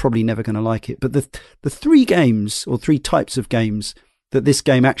 then you're probably never going to like it. But the three games, or three types of games, that this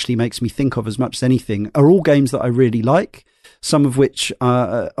game actually makes me think of as much as anything are all games that I really like, some of which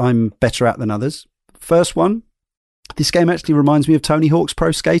I'm better at than others. First one, this game actually reminds me of Tony Hawk's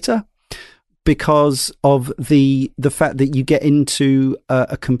Pro Skater because of the fact that you get into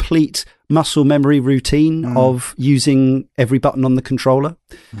a complete muscle memory routine of using every button on the controller.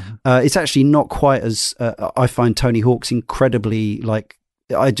 It's actually not quite as I find Tony Hawk's incredibly, like,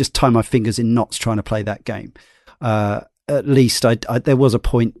 I just tie my fingers in knots trying to play that game. At least there was a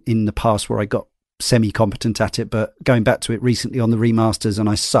point in the past where I got semi-competent at it, but going back to it recently on the remasters, and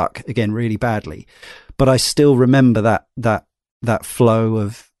I suck again really badly. But I still remember that flow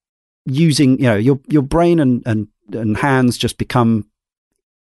of using, your brain and hands just become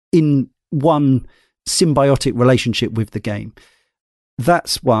in one symbiotic relationship with the game.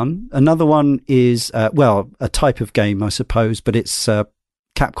 That's one. Another one is, a type of game, I suppose, but it's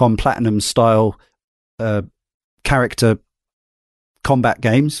Capcom Platinum style character combat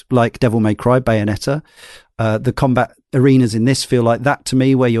games like Devil May Cry, Bayonetta. The combat arenas in this feel like that to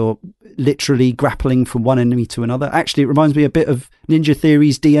me, where you're literally grappling from one enemy to another. Actually, it reminds me a bit of Ninja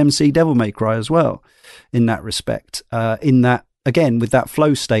Theory's DMC Devil May Cry as well, in that respect. In that, again, with that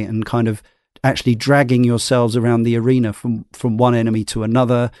flow state and kind of actually dragging yourselves around the arena from one enemy to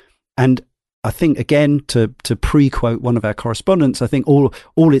another. And I think, again, to pre-quote one of our correspondents, I think all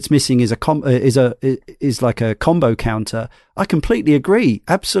it's missing is is like a combo counter. I completely agree.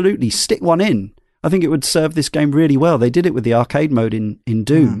 Absolutely, stick one in. I think it would serve this game really well. They did it with the arcade mode in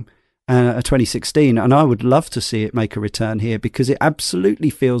Doom 2016, and I would love to see it make a return here because it absolutely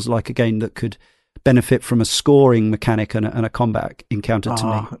feels like a game that could benefit from a scoring mechanic and a combat encounter to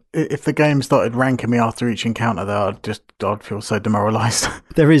me. If the game started ranking me after each encounter, though, I'd feel so demoralised.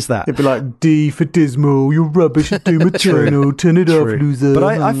 There is that. It'd be like, D for Dismal, you're rubbish at Doom Eternal, turn it off, loser. But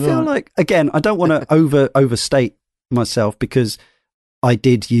I feel like, again, I don't want to overstate myself because I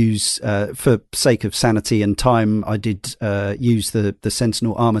did use, for sake of sanity and time, I did use the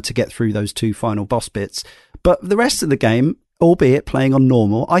Sentinel armor to get through those two final boss bits. But the rest of the game, albeit playing on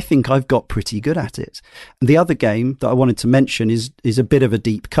normal, I think I've got pretty good at it. And the other game that I wanted to mention is a bit of a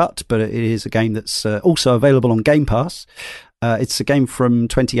deep cut, but it is a game that's also available on Game Pass. It's a game from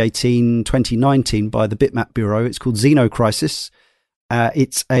 2018-2019 by the Bitmap Bureau. It's called Xenocrisis.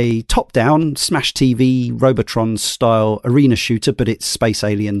 It's a top-down Smash TV Robotron style arena shooter, but it's space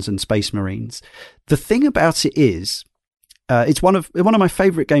aliens and space marines. The thing about it is, it's one of my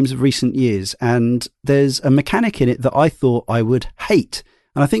favourite games of recent years, and there's a mechanic in it that I thought I would hate,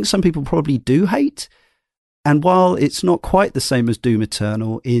 and I think some people probably do hate. And while it's not quite the same as Doom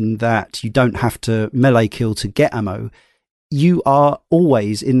Eternal in that you don't have to melee kill to get ammo, you are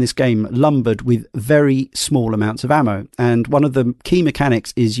always in this game lumbered with very small amounts of ammo. And one of the key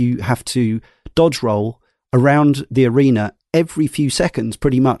mechanics is you have to dodge roll around the arena every few seconds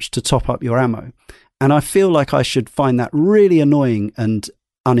pretty much to top up your ammo. And I feel like I should find that really annoying and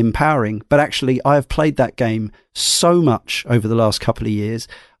unempowering. But actually, I've played that game so much over the last couple of years.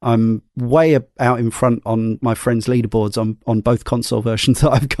 I'm way out in front on my friends' leaderboards on both console versions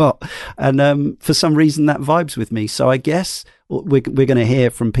that I've got. And for some reason, that vibes with me. So I guess we're going to hear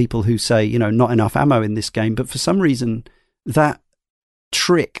from people who say, not enough ammo in this game. But for some reason, that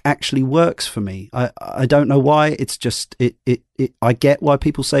trick actually works for me. I don't know why. It's just, I get why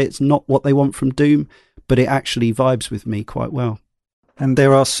people say it's not what they want from Doom, but it actually vibes with me quite well. And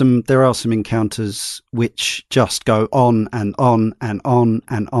there are some encounters which just go on and on and on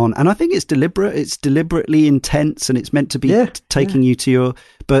and on. And I think it's deliberate. It's deliberately intense, and it's meant to be taking you to your.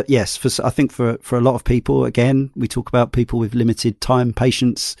 But yes, I think for a lot of people, again, we talk about people with limited time,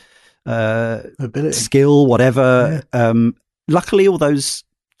 patience, ability, skill, whatever. Yeah. Luckily, all those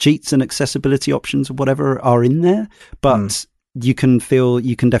cheats and accessibility options or whatever are in there. But you can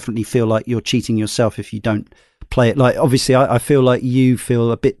definitely feel like you're cheating yourself if you don't play it. Like, obviously, I feel like you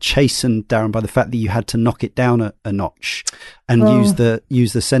feel a bit chastened, Darren, by the fact that you had to knock it down a notch and use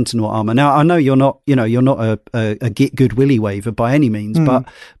the Sentinel armor. Now, I know you're not a get good willy waver by any means,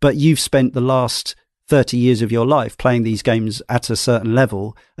 but you've spent the last 30 years of your life playing these games at a certain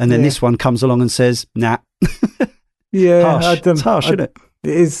level, and then this one comes along and says, nah. Yeah, harsh. It's harsh, isn't it? It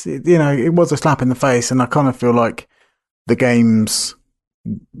is. It was a slap in the face, and I kind of feel like the game was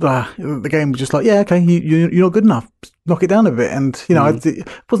just like, yeah, okay, you're not good enough. Knock it down a bit, and it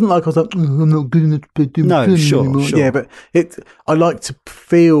wasn't like I was like, I'm not good enough to play Doom 2 anymore. Sure. Yeah, but I like to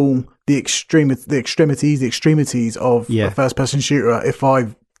feel the extremities of a first-person shooter. If I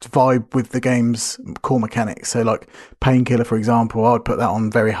vibe with the game's core mechanics, so like Painkiller, for example, I would put that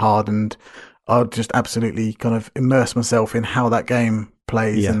on very hard, and I'd just absolutely kind of immerse myself in how that game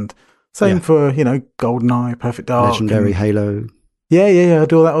plays. Yeah. And same for GoldenEye, Perfect Dark, Legendary, Halo. Yeah, I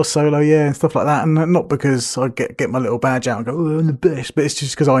do all that or Solo, and stuff like that. And not because I get my little badge out and go, oh, I'm the best, but it's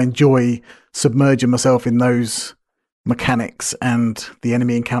just because I enjoy submerging myself in those mechanics and the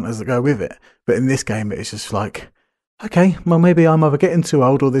enemy encounters that go with it. But in this game, it's just like, okay, well, maybe I'm either getting too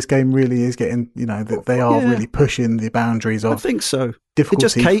old or this game really is getting, that they are really pushing the boundaries of. I think so. Difficulty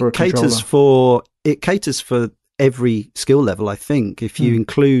it just for a caters for every skill level, I think. If you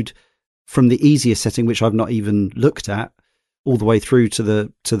include from the easier setting, which I've not even looked at, all the way through to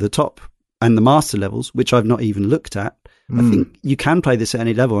the top and the master levels, which I've not even looked at. I think you can play this at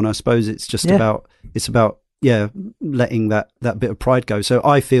any level, and I suppose it's just about letting that bit of pride go. So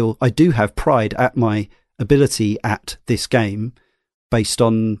I feel I do have pride at my ability at this game based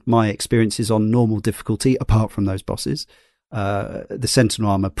on my experiences on normal difficulty, apart from those bosses. The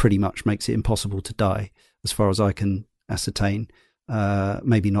Sentinel armor pretty much makes it impossible to die, as far as I can ascertain.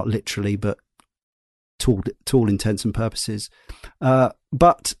 Maybe not literally, but to all intents and purposes.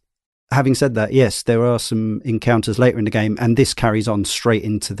 But having said that, yes, there are some encounters later in the game, and this carries on straight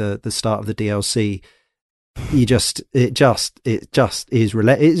into the start of the DLC. It just is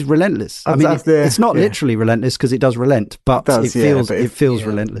relentless. I mean, it's not literally relentless because it does relent, but it feels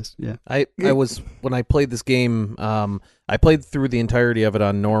relentless. Yeah. I was, when I played this game, I played through the entirety of it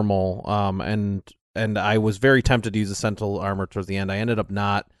on normal, and I was very tempted to use the Sentinel armor towards the end. I ended up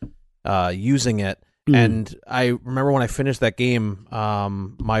not using it. And I remember when I finished that game,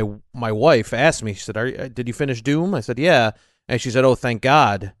 my wife asked me, she said, did you finish Doom? I said, yeah. And she said, oh, thank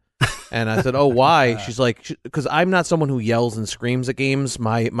God. And I said, oh, why? She's like, because I'm not someone who yells and screams at games.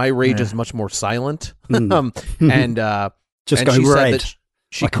 My rage is much more silent. And just and go she red. said that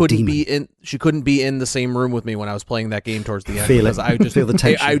she couldn't be in the same room with me when I was playing that game towards the end. Feel because it. I just Feel the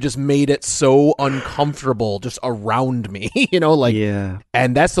tension. I just made it so uncomfortable just around me,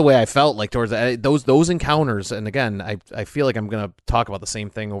 and that's the way I felt like towards those encounters. And again, I feel like I'm gonna talk about the same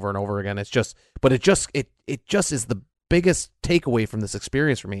thing over and over again. It just is the biggest takeaway from this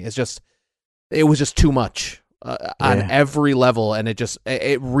experience for me. It was just too much on every level, and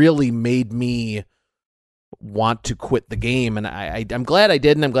it really made me want to quit the game. And I'm glad I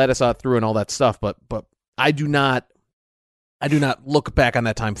did, and I'm glad I saw it through and all that stuff. But I do not look back on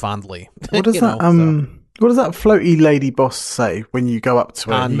that time fondly. What does what does that floaty lady boss say when you go up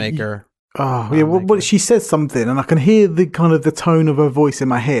to her? Maker. Well, she says something, and I can hear the kind of the tone of her voice in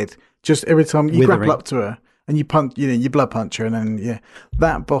my head just every time you grapple up to her and you punch, you blood punch her, and then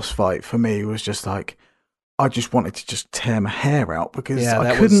that boss fight for me was just like, I just wanted to just tear my hair out because Yeah, I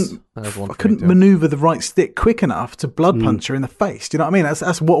that was couldn't one for me too. maneuver the right stick quick enough to blood punch her in the face. Do you know what I mean?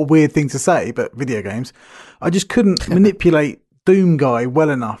 That's what a weird thing to say, but video games, I just couldn't manipulate Doom Guy well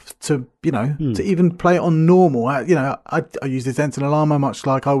enough to to even play it on normal. I use the Sentinel armor much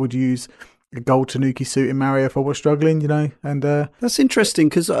like I would use a gold Tanuki suit in Mario if I was struggling. And that's interesting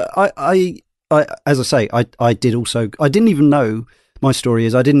because I as I say, I didn't even know. My story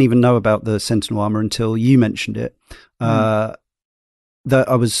is I didn't even know about the Sentinel armor until you mentioned it. That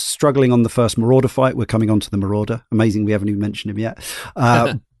I was struggling on the first Marauder fight. We're coming on to the Marauder. Amazing, we haven't even mentioned him yet.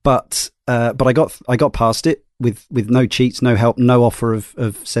 But I got past it with no cheats, no help, no offer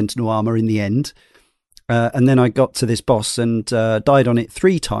of Sentinel armor in the end. And then I got to this boss and died on it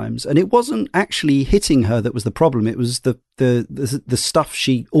 3 times. And it wasn't actually hitting her that was the problem. It was the stuff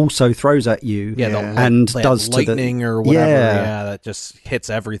she also throws at you and does to the lightning or whatever. Yeah, that just hits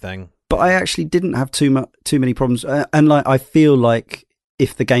everything. But I actually didn't have too many problems. And like I feel like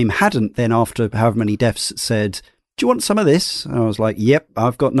if the game hadn't then after however many deaths said, do you want some of this? And I was like, yep,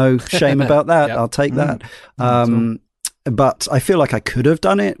 I've got no shame about that. Yep. I'll take that. But I feel like I could have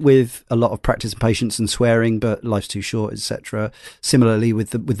done it with a lot of practice and patience and swearing, but life's too short, etc. Similarly with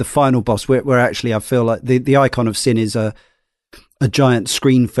the final boss, where actually I feel like the icon of sin is a giant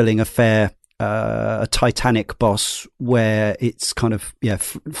screen filling affair, a titanic boss where it's kind of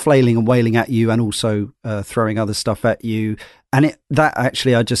flailing and wailing at you and also throwing other stuff at you. And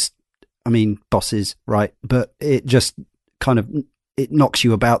bosses, right? But it just kind of it knocks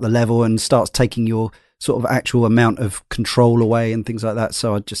you about the level and starts taking your sort of actual amount of control away and things like that.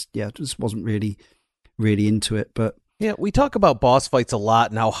 So I just wasn't really into it. But yeah, we talk about boss fights a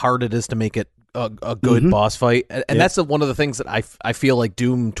lot and how hard it is to make it a good boss fight, and that's one of the things that I feel like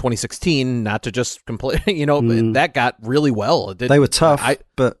Doom 2016, not to just complain, that got really well. They were tough,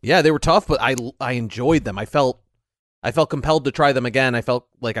 they were tough, but I enjoyed them. I felt compelled to try them again. I felt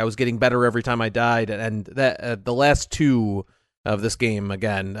like I was getting better every time I died, and that the last 2 of this game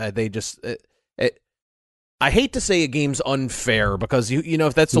again, they just. I hate to say a game's unfair because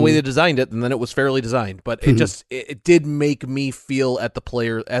if that's the way they designed it, then it was fairly designed. But it did make me feel as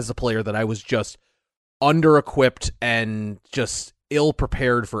a player that I was just under-equipped and just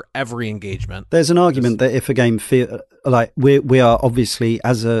ill-prepared for every engagement. There's an argument that if a game feel like we are obviously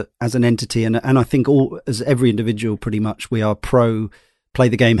as an entity, and I think as every individual pretty much we are pro. Play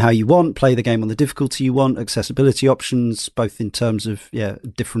the game how you want, play the game on the difficulty you want, accessibility options, both in terms of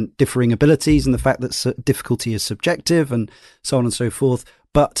differing abilities and the fact that difficulty is subjective and so on and so forth.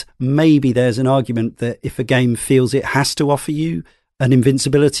 But maybe there's an argument that if a game feels it has to offer you an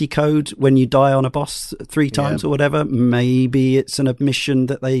invincibility code when you die on a boss 3 times or whatever, maybe it's an admission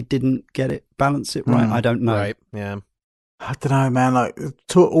that they didn't balance it right. I don't know. Right, yeah. I don't know, man. Like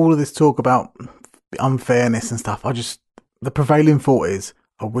all of this talk about unfairness and stuff, the prevailing thought is,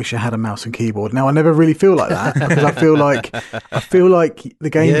 I wish I had a mouse and keyboard. Now I never really feel like that because I feel like the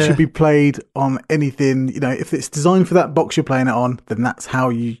game should be played on anything. If it's designed for that box you're playing it on, then that's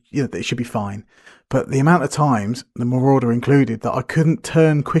how it should be fine. But the amount of times, the Marauder included, that I couldn't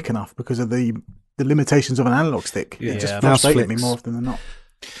turn quick enough because of the limitations of an analog stick, it just frustrated me more often than not.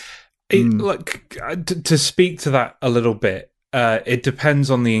 To speak to that a little bit, it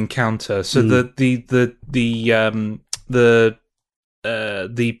depends on the encounter. So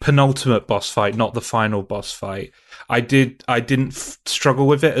the penultimate boss fight, not the final boss fight, I didn't struggle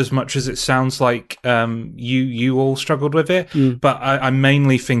with it as much as it sounds like you all struggled with it. But I'm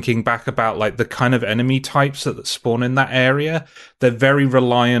mainly thinking back about like the kind of enemy types that spawn in that area. They're very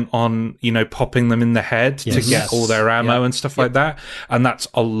reliant on popping them in the head to get all their ammo and stuff like that, and that's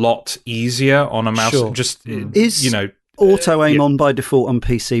a lot easier on a mouse. Just auto aim on by default on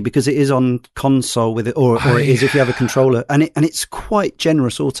PC, because it is on console with it, or it is if you have a controller, and it's quite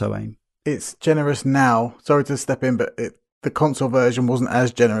generous auto aim. It's generous now. Sorry to step in, but the console version wasn't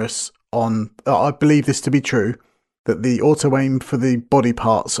as generous on. I believe this to be true, that the auto aim for the body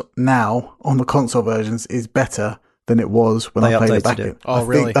parts now on the console versions is better than it was when I played it back in. Oh,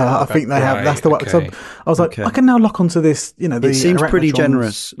 really? I think they have. That's the way. So I was like, I can now lock onto this. It seems pretty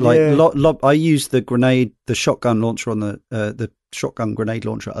generous. Like I use the shotgun launcher on the shotgun grenade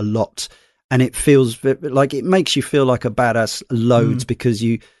launcher a lot, and it feels like it makes you feel like a badass loads because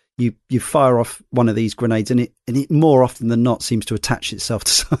you fire off one of these grenades and it more often than not seems to attach itself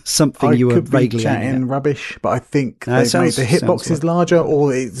to something you were vaguely chatting rubbish, but I think they've made the hitboxes larger,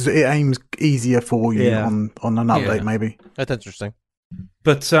 or it aims easier for you on an update maybe. That's interesting.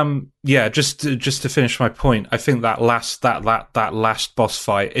 But just to finish my point, I think that last boss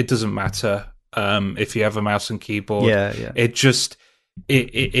fight, it doesn't matter if you have a mouse and keyboard. Yeah. It just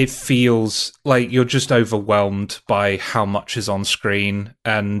it feels like you're just overwhelmed by how much is on screen.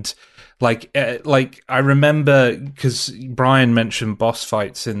 And like I remember, because Brian mentioned boss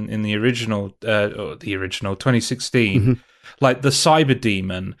fights in the original 2016, like the Cyber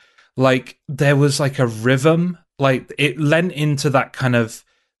Demon, like there was like a rhythm, like it lent into that kind of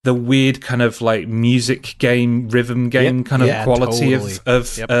the weird kind of like music game, rhythm game kind of quality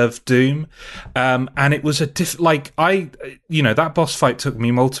of Doom. And it was a that boss fight took me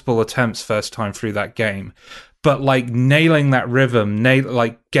multiple attempts first time through that game. But like nailing that rhythm,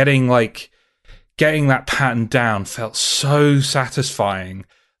 getting that pattern down felt so satisfying.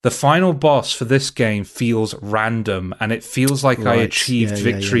 The final boss for this game feels random, and it feels like I achieved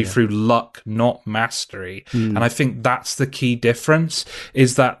victory through luck, not mastery. And I think that's the key difference,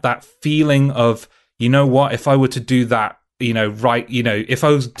 is that feeling of, you know what, if I were to do that, if I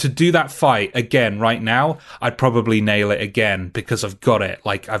was to do that fight again right now, I'd probably nail it again because I've got it.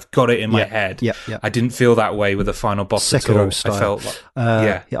 Like, I've got it in my head. Yeah. I didn't feel that way with the final boss at all. Sekiro style. I felt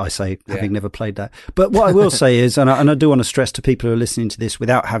like, I say, having never played that. But what I will say is, and I do want to stress to people who are listening to this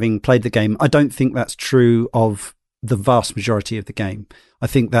without having played the game, I don't think that's true of the vast majority of the game. I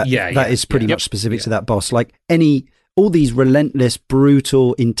think that is pretty much specific to that boss. Like all these relentless,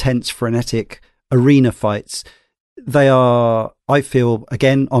 brutal, intense, frenetic arena fights, they are, I feel,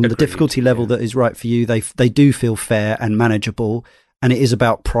 again, on the difficulty level that is right for you, they do feel fair and manageable, and it is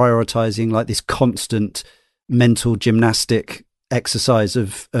about prioritizing like this constant mental gymnastic exercise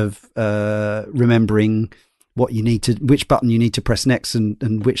of remembering what you need to, which button you need to press next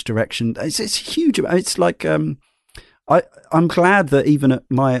and which direction. It's huge. It's like I'm glad that even at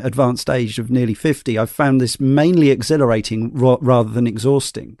my advanced age of nearly 50, I've found this mainly exhilarating rather than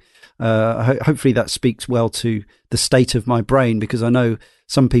exhausting. Hopefully that speaks well to the state of my brain, because I know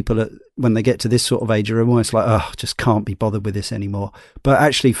some people, when they get to this sort of age, are almost like, oh, just can't be bothered with this anymore. But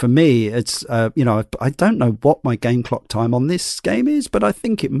actually for me, it's, I don't know what my game clock time on this game is, but I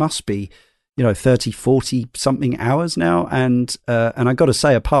think it must be, 30, 40 something hours now. And I got to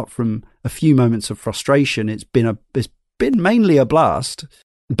say, apart from a few moments of frustration, it's been mainly a blast.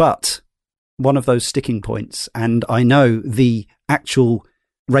 But one of those sticking points, and I know the actual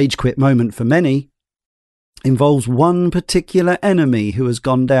rage quit moment for many, involves one particular enemy who has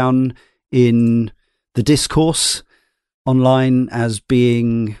gone down in the discourse online as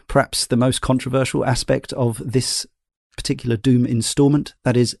being perhaps the most controversial aspect of this particular Doom installment.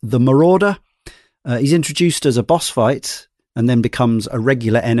 That is the Marauder. He's introduced as a boss fight and then becomes a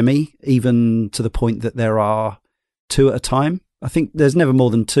regular enemy, even to the point that there are 2 at a time. I think there's never more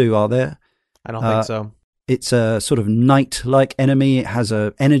than 2, are there? I don't think so. It's a sort of knight-like enemy. It has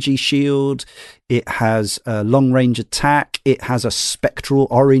an energy shield. It has a long-range attack. It has a spectral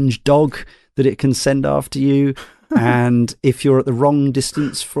orange dog that it can send after you. And if you're at the wrong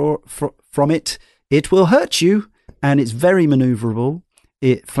distance from it, it will hurt you. And it's very maneuverable.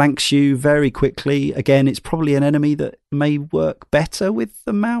 It flanks you very quickly. Again, it's probably an enemy that may work better with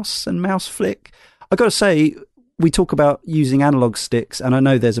the mouse and mouse flick. I've got to say, we talk about using analog sticks, and I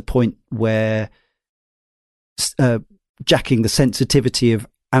know there's a point where jacking the sensitivity of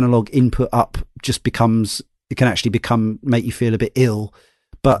analog input up can actually make you feel a bit ill.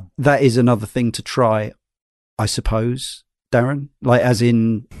 But that is another thing to try, I suppose, Darren, like as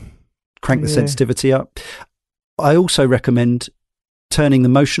in crank the sensitivity up. I also recommend turning the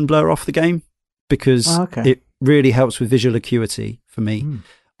motion blur off the game, because it really helps with visual acuity for me.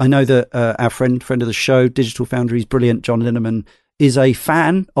 I know that our friend of the show, Digital Foundry's brilliant John Linneman, is a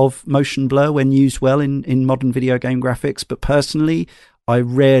fan of motion blur when used well in modern video game graphics, but personally, I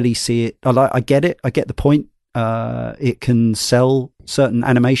rarely see it. I get it. I get the point. It can sell certain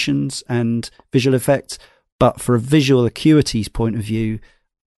animations and visual effects, but for a visual acuity's point of view,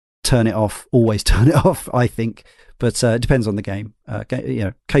 turn it off. Always turn it off, I think. But it depends on the game,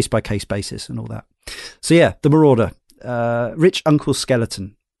 case by case basis and all that. So yeah, the Marauder. Rich Uncle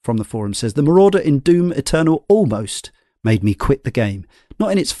Skeleton from the forum says, the Marauder in Doom Eternal almost made me quit the game.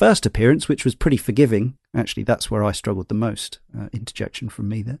 Not in its first appearance, which was pretty forgiving. Actually, that's where I struggled the most. Interjection from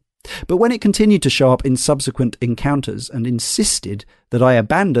me there. But when it continued to show up in subsequent encounters and insisted that I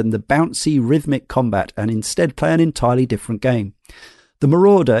abandon the bouncy rhythmic combat and instead play an entirely different game. The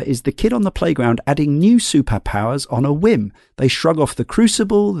Marauder is the kid on the playground adding new superpowers on a whim. They shrug off the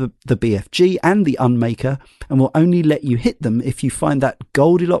Crucible, the BFG and the Unmaker, and will only let you hit them if you find that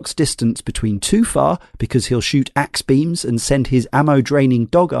Goldilocks distance between too far, because he'll shoot axe beams and send his ammo-draining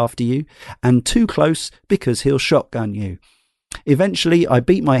dog after you, and too close, because he'll shotgun you. Eventually, I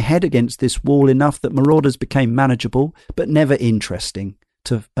beat my head against this wall enough that Marauders became manageable, but never interesting.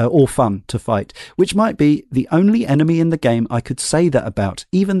 or fun to fight, which might be the only enemy in the game I could say that about.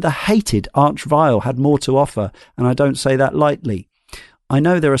 Even the hated Archvile had more to offer, and I don't say that lightly. I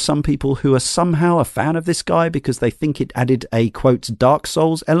know there are some people who are somehow a fan of this guy because they think it added a, quote, Dark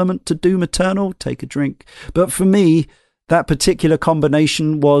Souls element to Doom Eternal. Take a drink. But for me, that particular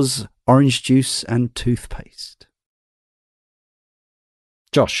combination was orange juice and toothpaste.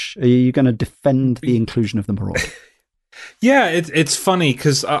 Josh, are you going to defend the inclusion of the Marauder? Yeah, it's funny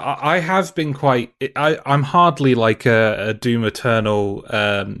because I have been quite. I'm hardly like a Doom Eternal,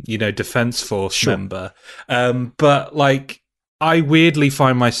 Defense Force member, but like I weirdly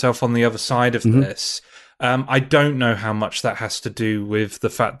find myself on the other side of this. I don't know how much that has to do with the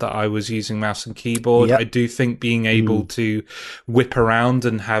fact that I was using mouse and keyboard. Yep. I do think being able to whip around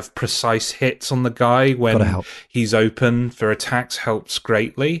and have precise hits on the guy when he's open for attacks helps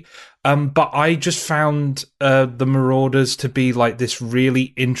greatly. But I just found the Marauders to be like this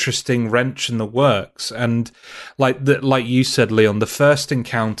really interesting wrench in the works. And like you said, Leon, the first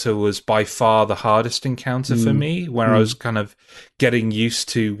encounter was by far the hardest encounter for me, where I was kind of getting used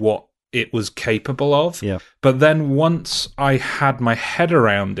to what it was capable of. Yeah. But then once I had my head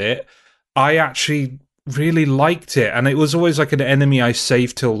around it, I actually really liked it. And it was always like an enemy I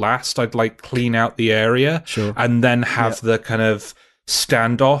saved till last. I'd like clean out the area and then have the kind of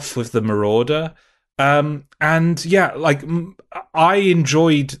standoff with the Marauder. And yeah, like I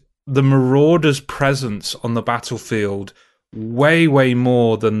enjoyed the Marauder's presence on the battlefield way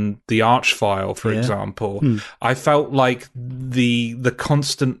more than the Archvile, for example. I felt like the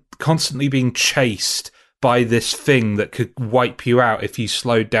constantly being chased by this thing that could wipe you out if you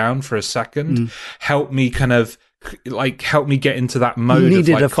slowed down for a second helped me get into that mode. You needed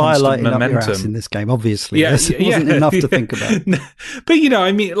of like a fire lighting momentum. Up your ass in this game, obviously. It wasn't enough to think about. But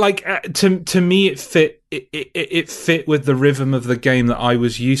I mean, like to me, it fit with the rhythm of the game that I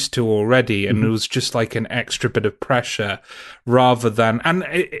was used to already, and it was just like an extra bit of pressure rather than. And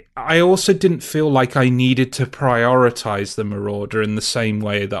I also didn't feel like I needed to prioritize the Marauder in the same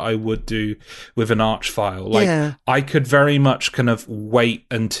way that I would do with an Archvile. Like I could very much kind of wait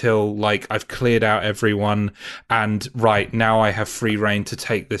until like I've cleared out everyone, and right now I have free reign to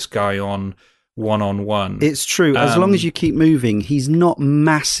take this guy on one-on-one. It's true. As long as you keep moving, he's not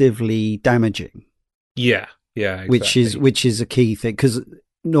massively damaging. Yeah, exactly. Which is a key thing, because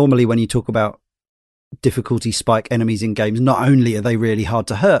normally when you talk about difficulty spike enemies in games, not only are they really hard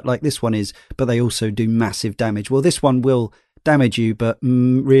to hurt like this one is, but they also do massive damage. Well, this one will damage you, but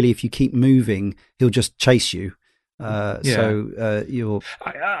really if you keep moving, he'll just chase you. So you're.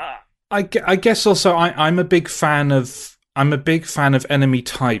 I guess also I'm a big fan of enemy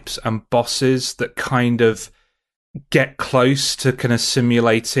types and bosses that kind of get close to kind of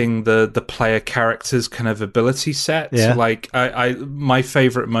simulating the player character's kind of ability set. Yeah. Like I my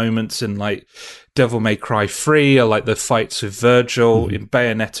favorite moments in like Devil May Cry 3 are like the fights with Virgil in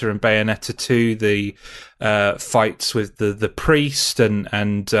Bayonetta and Bayonetta 2, the fights with the priest and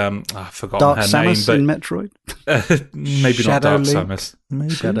I've forgotten Dark her Samus name, but in Metroid. Maybe not Dark Samus.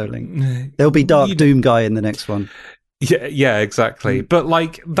 Maybe. Shadow Link. There'll be Dark Doom guy in the next one. Yeah, exactly. But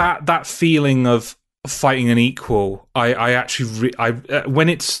like that feeling of fighting an equal, I actually when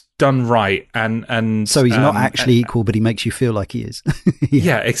it's done right and so he's not actually equal, but he makes you feel like he is.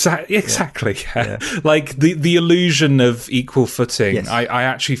 Exactly. Yeah. Like the illusion of equal footing. Yes. I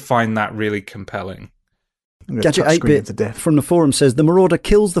actually find that really compelling. Gadget 8-bit from the forum says the Marauder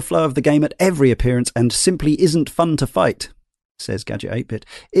kills the flow of the game at every appearance and simply isn't fun to fight. Says Gadget 8-bit.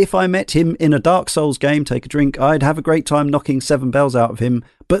 If I met him in a Dark Souls game, take a drink, I'd have a great time knocking 7 bells out of him.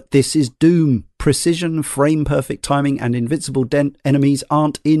 But this is Doom. Precision, frame-perfect timing, and invincible enemies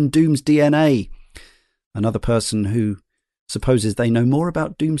aren't in Doom's DNA. Another person who supposes they know more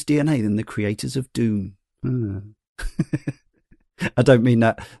about Doom's DNA than the creators of Doom. I don't mean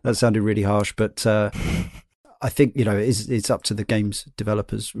that. That sounded really harsh, but I think, it's up to the game's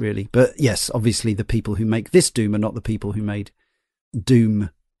developers, really. But yes, obviously the people who make this Doom are not the people who made Doom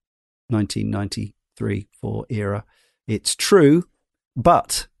 1993-4 era. It's true,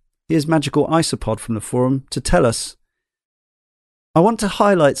 but here's Magical Isopod from the forum to tell us, I want to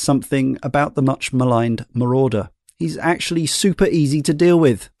highlight something about the much maligned Marauder. He's actually super easy to deal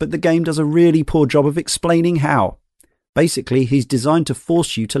with, but the game does a really poor job of explaining how. Basically, he's designed to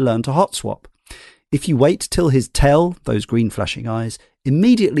force you to learn to hot swap. If you wait till his tail, those green flashing eyes,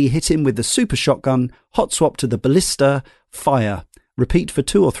 immediately hit him with the super shotgun, hot swap to the ballista, fire. Repeat for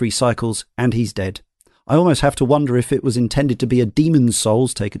 2 or 3 cycles, and he's dead. I almost have to wonder if it was intended to be a Demon's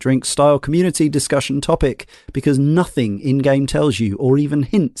Souls take a drink style community discussion topic, because nothing in-game tells you or even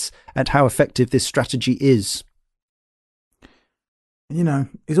hints at how effective this strategy is.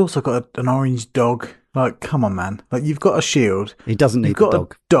 he's also got an orange dog. Like, come on, man. Like, you've got a shield. He doesn't need You've got the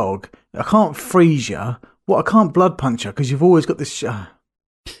dog. a dog. I can't freeze you. I can't blood punch you because you've always got this...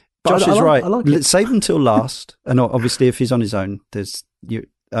 Josh is right. I like it. Save him till last. And obviously, if he's on his own,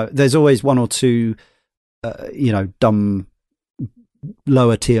 there's always one or two, dumb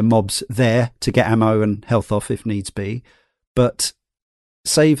lower tier mobs there to get ammo and health off if needs be. But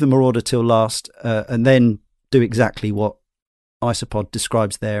save the Marauder till last, and then do exactly what Isopod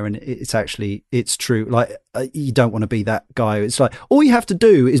describes there. And it's true. Like, you don't want to be that guy. It's like, all you have to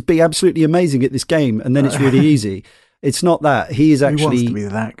do is be absolutely amazing at this game, and then it's really easy. It's not that. He is actually... He wants to be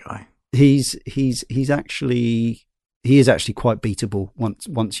that guy. He is actually quite beatable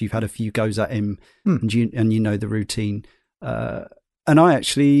once you've had a few goes at him and you know the routine. And I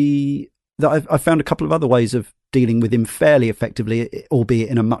found a couple of other ways of dealing with him fairly effectively, albeit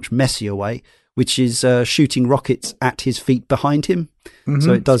in a much messier way, which is shooting rockets at his feet behind him. Mm-hmm.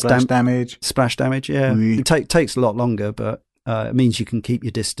 So it does splash damage. Splash damage, yeah. Oui. It takes a lot longer, but it means you can keep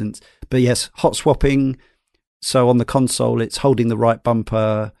your distance. But yes, hot swapping. So on the console, it's holding the right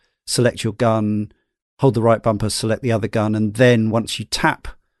bumper, select your gun, hold the right bumper, select the other gun, and then once you tap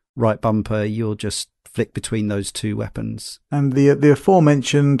right bumper, you'll just flick between those two weapons. And the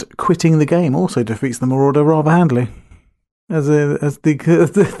aforementioned quitting the game also defeats the Marauder rather handily. As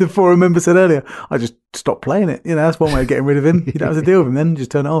the forum member said earlier, I just stopped playing it. That's one way of getting rid of him. You don't have to deal with him then,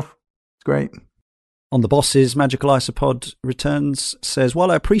 just turn it off. It's great. On the bosses, Magical Isopod returns, says,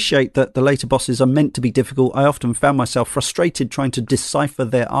 while I appreciate that the later bosses are meant to be difficult, I often found myself frustrated trying to decipher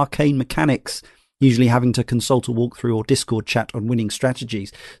their arcane mechanics, usually having to consult a walkthrough or Discord chat on winning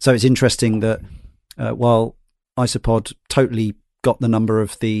strategies. So it's interesting that while Isopod totally got the number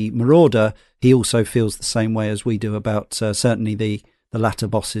of the Marauder, he also feels the same way as we do about certainly the latter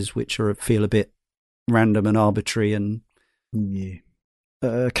bosses, which feel a bit random and arbitrary and... Yeah.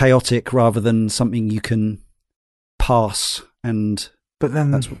 Chaotic rather than something you can pass. But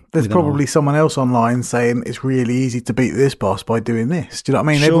then there's probably someone else online saying it's really easy to beat this boss by doing this. Do you know what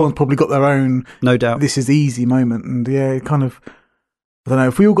I mean? Sure. Everyone's probably got their own, no doubt, this is easy moment. And yeah, kind of, I don't know,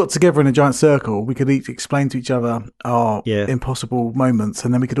 if we all got together in a giant circle, we could each explain to each other our impossible moments,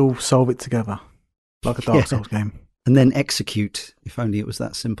 and then we could all solve it together like a Dark Souls game. And then execute, if only it was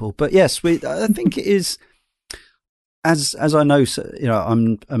that simple. But yes, I think it is... As I know,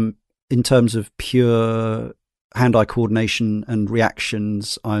 I'm in terms of pure hand-eye coordination and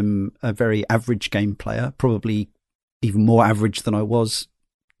reactions, I'm a very average game player, probably even more average than I was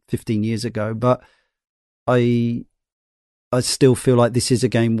 15 years ago. But I still feel like this is a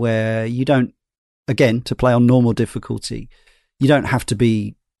game where you don't, again, to play on normal difficulty, you don't have to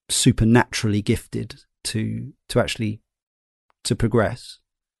be supernaturally gifted to actually progress,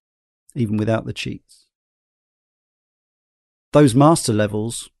 even without the cheats. Those master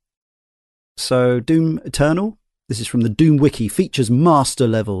levels. So Doom Eternal, this is from the Doom Wiki, features master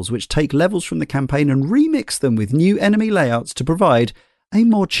levels which take levels from the campaign and remix them with new enemy layouts to provide a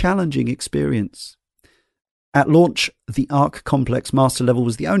more challenging experience. At launch, the Ark Complex master level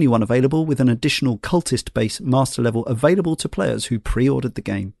was the only one available, with an additional cultist-based master level available to players who pre-ordered the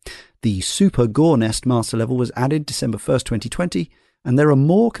game. The Super Gore Nest master level was added December 1st, 2020, and there are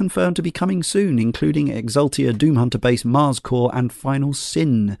more confirmed to be coming soon, including Exaltia, Doom Hunter Base, Mars Core, and Final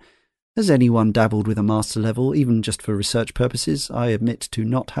Sin. Has anyone dabbled with a master level, even just for research purposes? I admit to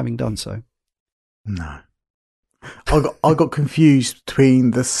not having done so. No. I got confused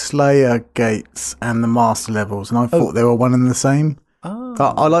between the Slayer gates and the master levels, and I thought they were one and the same. Oh.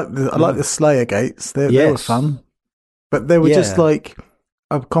 I like the Slayer gates. They were fun, but they were just like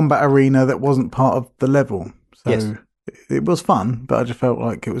a combat arena that wasn't part of the level. So it was fun, but I just felt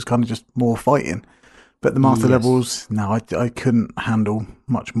like it was kind of just more fighting. But the master levels, no, I couldn't handle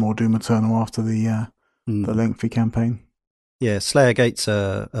much more Doom Eternal after the lengthy campaign. Yeah, Slayer gates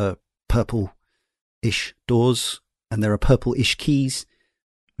are purple-ish doors, and there are purple-ish keys.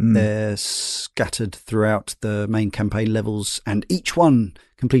 They're scattered throughout the main campaign levels, and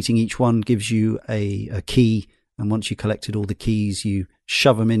completing each one gives you a key. And once you collected all the keys, you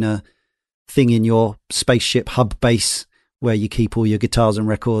shove them in a thing in your spaceship hub base where you keep all your guitars and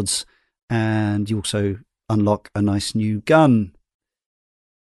records, and you also unlock a nice new gun.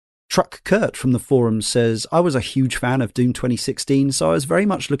 Truck Kurt from the forum says, I was a huge fan of Doom 2016, so I was very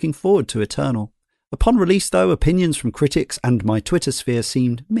much looking forward to Eternal. Upon release, though, opinions from critics and my Twitter sphere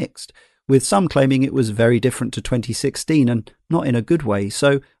seemed mixed, with some claiming it was very different to 2016 and not in a good way,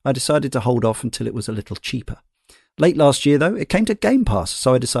 so I decided to hold off until it was a little cheaper. Late last year, though, it came to Game Pass,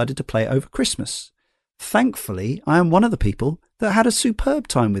 so I decided to play it over Christmas. Thankfully, I am one of the people that had a superb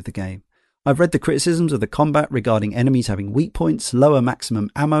time with the game. I've read the criticisms of the combat regarding enemies having weak points, lower maximum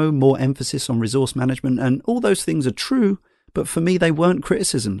ammo, more emphasis on resource management, and all those things are true, but for me they weren't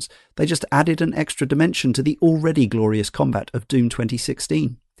criticisms. They just added an extra dimension to the already glorious combat of Doom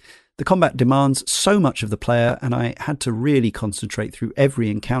 2016. The combat demands so much of the player, and I had to really concentrate through every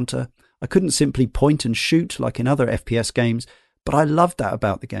encounter. I couldn't simply point and shoot like in other FPS games, but I loved that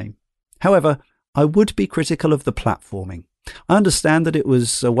about the game. However, I would be critical of the platforming. I understand that it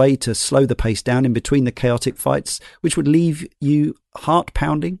was a way to slow the pace down in between the chaotic fights, which would leave you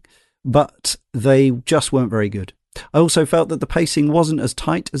heart-pounding, but they just weren't very good. I also felt that the pacing wasn't as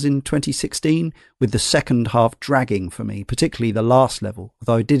tight as in 2016, with the second half dragging for me, particularly the last level,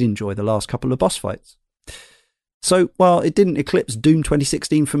 although I did enjoy the last couple of boss fights. So, while it didn't eclipse Doom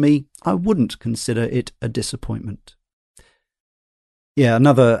 2016 for me, I wouldn't consider it a disappointment. Yeah,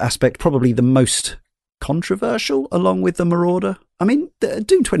 another aspect, probably the most controversial, along with the Marauder. I mean,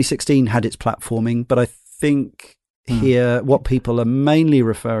 Doom 2016 had its platforming, but I think here what people are mainly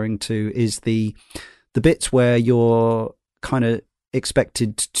referring to is the bits where you're kind of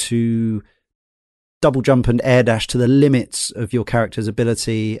expected to double jump and air dash to the limits of your character's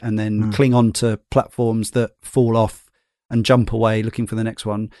ability and then cling on to platforms that fall off and jump away looking for the next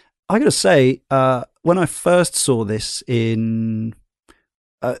one. I got to say, when I first saw this in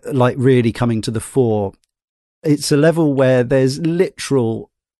like really coming to the fore, it's a level where there's literal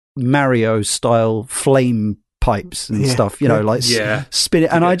Mario style flame pipes and stuff, spin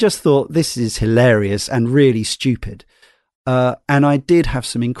it. And I just thought, this is hilarious and really stupid. And I did have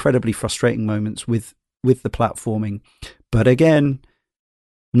some incredibly frustrating moments with the platforming. But again,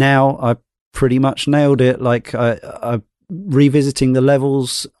 now I pretty much nailed it. Like I revisiting the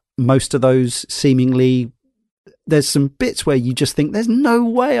levels, most of those seemingly, there's some bits where you just think there's no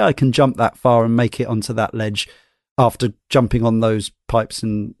way I can jump that far and make it onto that ledge after jumping on those pipes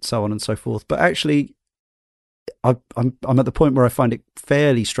and so on and so forth. But actually, I'm at the point where I find it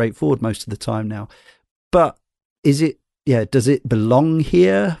fairly straightforward most of the time now. But does it belong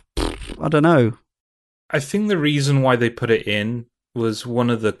here? I don't know. I think the reason why they put it in was one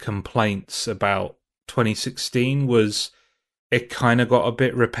of the complaints about 2016 was it kind of got a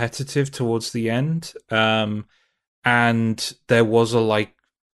bit repetitive towards the end. And there was a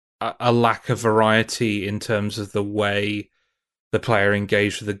lack of variety in terms of the way the player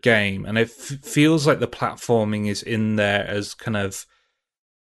engaged with the game. And it feels like the platforming is in there as kind of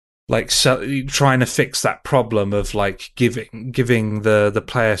trying to fix that problem of like giving the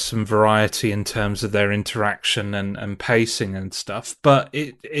player some variety in terms of their interaction and pacing and stuff. But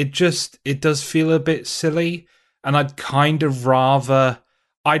it does feel a bit silly, and I'd rather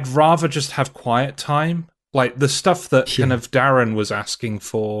just have quiet time, like the stuff that kind of Darren was asking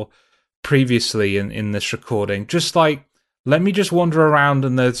for previously in this recording. Just like, let me just wander around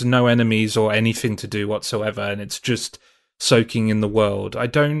and there's no enemies or anything to do whatsoever, and it's just soaking in the world.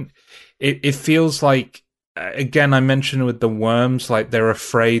 It feels like, again, I mentioned with the worms, like they're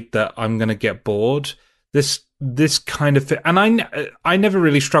afraid that I'm going to get bored. This kind of and I never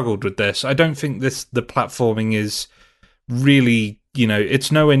really struggled with this. I don't think the platforming is really,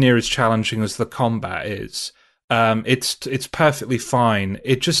 it's nowhere near as challenging as the combat is. It's perfectly fine.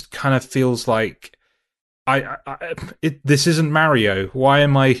 It just kind of feels like this isn't Mario. Why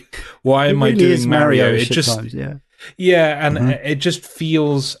am I doing Mario? It just times, yeah. Yeah, and it just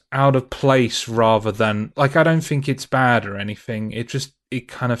feels out of place rather than, like, I don't think it's bad or anything. It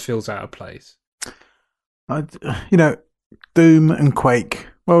kind of feels out of place. Doom and Quake,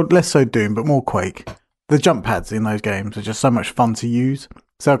 well, less so Doom, but more Quake. The jump pads in those games are just so much fun to use.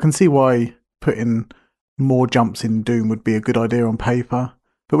 So I can see why putting more jumps in Doom would be a good idea on paper.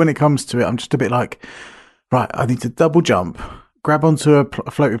 But when it comes to it, I'm just a bit like, right, I need to double jump, grab onto a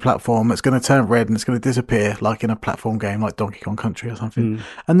floaty platform that's going to turn red and it's going to disappear, like in a platform game like Donkey Kong Country or something.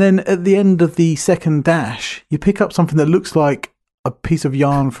 And then at the end of the second dash, you pick up something that looks like a piece of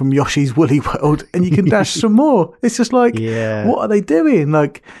yarn from Yoshi's Woolly World and you can dash some more. It's just like, what are they doing?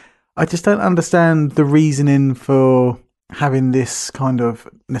 Like, I just don't understand the reasoning for having this kind of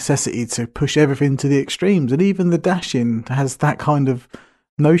necessity to push everything to the extremes. And even the dashing has that kind of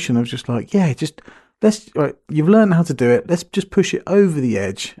notion of just like, you've learned how to do it. Let's just push it over the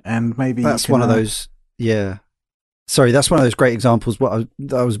edge, and maybe that's one of those. Yeah, sorry, that's one of those great examples. What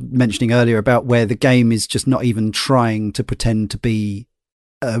I was mentioning earlier about where the game is just not even trying to pretend to be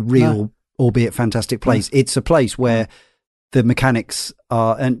a real, albeit fantastic place. It's a place where the mechanics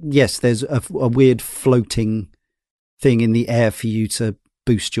are, and yes, there's a weird floating thing in the air for you to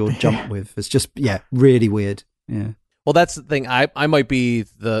boost your jump with. It's just really weird. Yeah. Well, that's the thing. I might be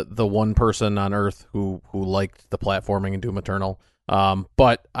the one person on Earth who liked the platforming in Doom Eternal.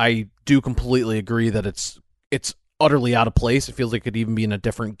 But I do completely agree that it's utterly out of place. It feels like it could even be in a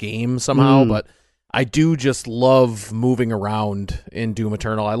different game somehow, but I do just love moving around in Doom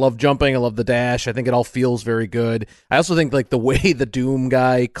Eternal. I love jumping. I love the dash. I think it all feels very good. I also think like the way the Doom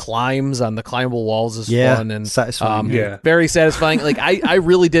guy climbs on the climbable walls is fun and satisfying. Very satisfying. Like I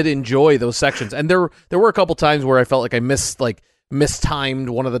really did enjoy those sections. And there were a couple times where I felt like I mistimed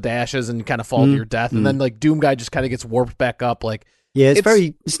one of the dashes and kind of fall to your death. And then like Doom guy just kind of gets warped back up. Like, yeah,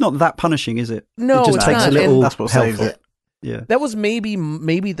 it's not that punishing, is it? No, it just it's takes not. a little. And that's what saves it. Yeah, that was maybe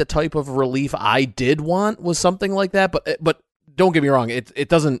the type of relief I did want, was something like that. But don't get me wrong, it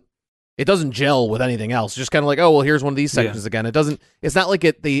doesn't gel with anything else. Just kind of like, oh well, here's one of these sections again. It doesn't. It's not like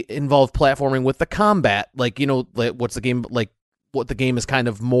they involve platforming with the combat. Like, you know, what's the game like? What the game is kind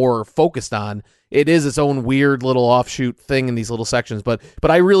of more focused on. It is its own weird little offshoot thing in these little sections. But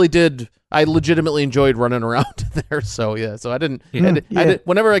I legitimately enjoyed running around there. So yeah, so I didn't.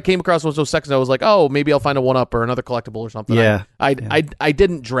 Whenever I came across one of those sections, I was like, oh, maybe I'll find a 1-up or another collectible or something. Yeah, I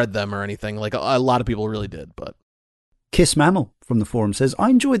didn't dread them or anything. Like a lot of people really did. But Kiss Mammal from the forum says, I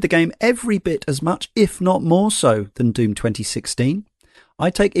enjoyed the game every bit as much, if not more so, than Doom 2016. I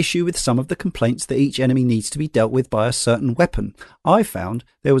take issue with some of the complaints that each enemy needs to be dealt with by a certain weapon. I found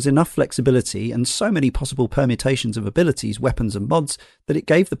there was enough flexibility and so many possible permutations of abilities, weapons and mods that it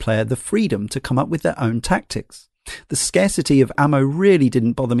gave the player the freedom to come up with their own tactics. The scarcity of ammo really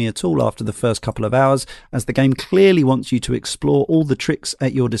didn't bother me at all after the first couple of hours, as the game clearly wants you to explore all the tricks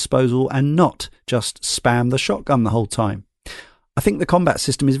at your disposal and not just spam the shotgun the whole time. I think the combat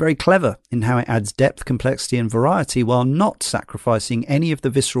system is very clever in how it adds depth, complexity and variety while not sacrificing any of the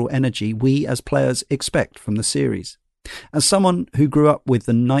visceral energy we as players expect from the series. As someone who grew up with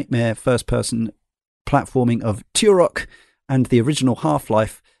the nightmare first-person platforming of Turok and the original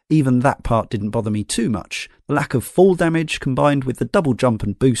Half-Life, even that part didn't bother me too much. The lack of fall damage combined with the double jump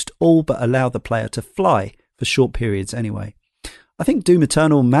and boost all but allow the player to fly for short periods anyway. I think Doom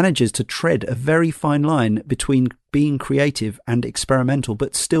Eternal manages to tread a very fine line between being creative and experimental,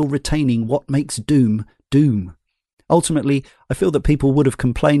 but still retaining what makes Doom, Doom. Ultimately, I feel that people would have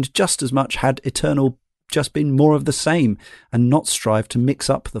complained just as much had Eternal just been more of the same and not strive to mix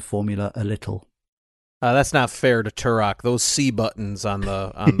up the formula a little. That's not fair to Turok. Those C buttons on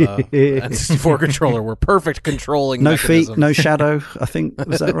the N64 controller were perfect controlling. No mechanisms. feet, no shadow. I think,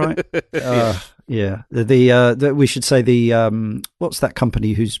 was that right? Yeah. The we should say the what's that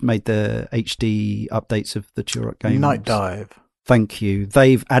company who's made the HD updates of the Turok games? Night Dive. Thank you.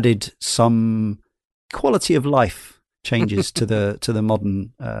 They've added some quality of life changes to the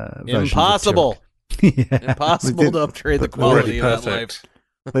modern versions. Impossible. Yeah. Impossible to upgrade the quality of that life.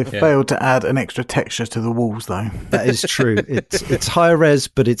 They failed to add an extra texture to the walls, though. That is true. It's higher res,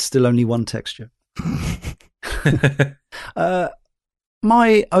 but it's still only one texture.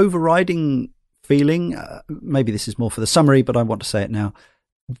 My overriding feeling, maybe this is more for the summary, but I want to say it now,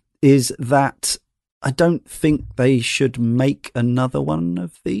 is that I don't think they should make another one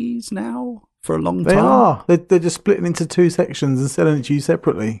of these now for a long time. They are. They're just splitting into two sections and selling it to you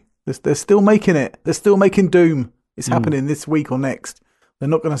separately. They're still making it. They're still making Doom. It's happening this week or next. They're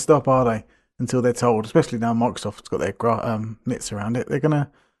not going to stop, are they? Until they're told. Especially now Microsoft's got their mitts around it. They're gonna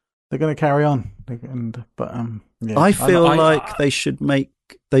carry on. Yeah. I feel like they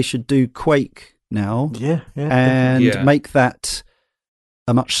should do Quake now. Yeah. And make that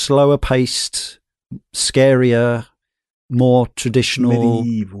a much slower paced, scarier, more traditional,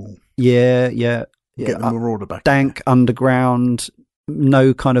 medieval. Yeah. Get the Marauder back. Dank underground.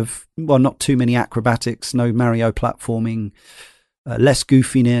 No kind of not too many acrobatics. No Mario platforming. Less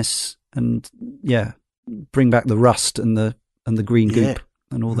goofiness, and bring back the rust and the green goop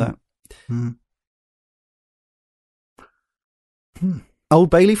and all that.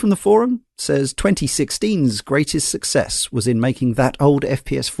 Old Bailey from the forum says 2016's greatest success was in making that old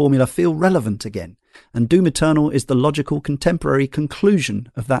FPS formula feel relevant again, and Doom Eternal is the logical contemporary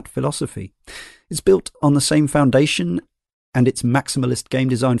conclusion of that philosophy. It's built on the same foundation, and its maximalist game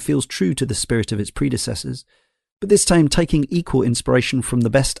design feels true to the spirit of its predecessors, but this time taking equal inspiration from the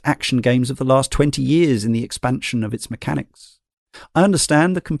best action games of the last 20 years in the expansion of its mechanics. I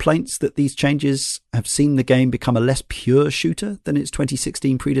understand the complaints that these changes have seen the game become a less pure shooter than its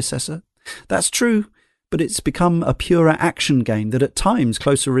 2016 predecessor. That's true, but it's become a purer action game that at times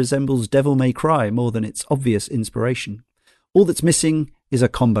closer resembles Devil May Cry more than its obvious inspiration. All that's missing is a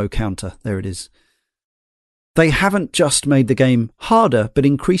combo counter. There it is. They haven't just made the game harder, but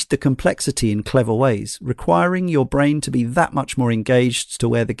increased the complexity in clever ways, requiring your brain to be that much more engaged to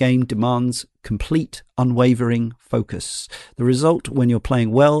where the game demands complete, unwavering focus. The result when you're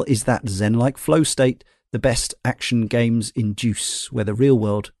playing well is that zen-like flow state the best action games induce, where the real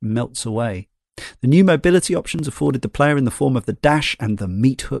world melts away. The new mobility options afforded the player in the form of the dash and the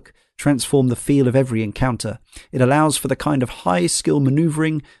meat hook transform the feel of every encounter. It allows for the kind of high-skill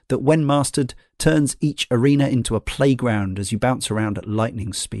manoeuvring that, when mastered, turns each arena into a playground as you bounce around at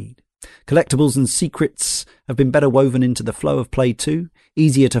lightning speed. Collectibles and secrets have been better woven into the flow of play too,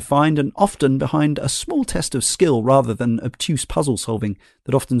 easier to find and often behind a small test of skill rather than obtuse puzzle solving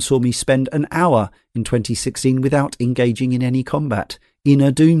that often saw me spend an hour in 2016 without engaging in any combat in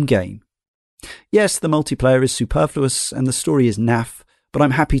a Doom game. Yes, the multiplayer is superfluous and the story is naff, but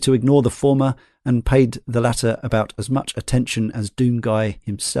I'm happy to ignore the former and paid the latter about as much attention as Doom Guy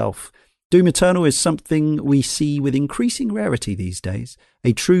himself. Doom Eternal is something we see with increasing rarity these days.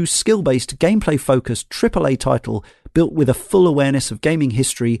 A true skill-based, gameplay-focused AAA title built with a full awareness of gaming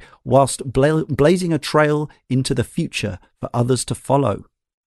history whilst blazing a trail into the future for others to follow.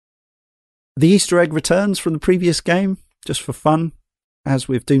 The Easter egg returns from the previous game, just for fun. As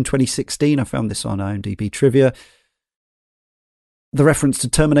with Doom 2016, I found this on IMDb Trivia. The reference to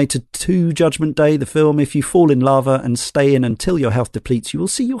Terminator 2 Judgment Day, the film, if you fall in lava and stay in until your health depletes, you will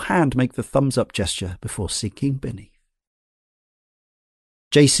see your hand make the thumbs up gesture before sinking beneath.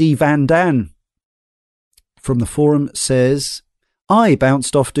 JC Van Dan from the forum says, I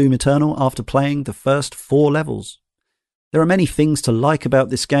bounced off Doom Eternal after playing the first 4 levels. There are many things to like about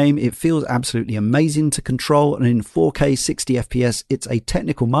this game. It feels absolutely amazing to control, and in 4K 60 FPS, it's a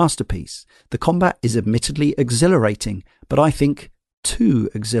technical masterpiece. The combat is admittedly exhilarating, but I think too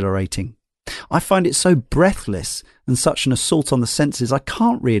exhilarating. I find it so breathless and such an assault on the senses, I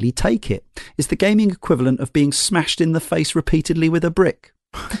can't really take it. It's the gaming equivalent of being smashed in the face repeatedly with a brick.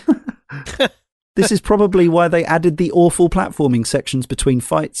 This is probably why they added the awful platforming sections between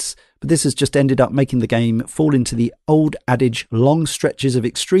fights, but this has just ended up making the game fall into the old adage long stretches of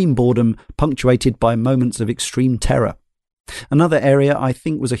extreme boredom punctuated by moments of extreme terror. Another area I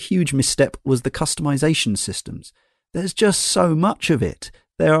think was a huge misstep was the customization systems. There's just so much of it.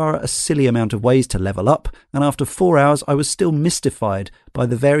 There are a silly amount of ways to level up, and after 4 hours I was still mystified by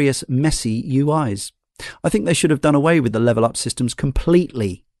the various messy UIs. I think they should have done away with the level up systems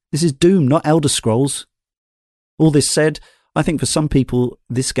completely. This is Doom, not Elder Scrolls. All this said, I think for some people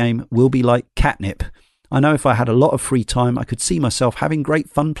this game will be like catnip. I know if I had a lot of free time, I could see myself having great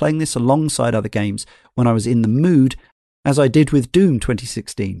fun playing this alongside other games when I was in the mood, as I did with Doom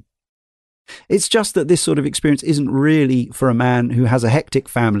 2016. It's just that this sort of experience isn't really for a man who has a hectic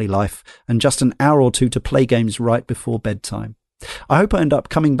family life and just an hour or two to play games right before bedtime. I hope I end up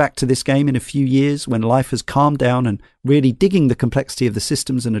coming back to this game in a few years when life has calmed down and really digging the complexity of the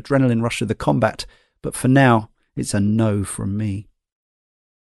systems and adrenaline rush of the combat, but for now, it's a no from me.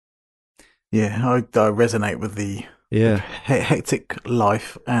 Yeah, I resonate with the hectic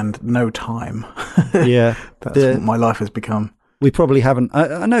life and no time. Yeah. That's what my life has become. We probably haven't...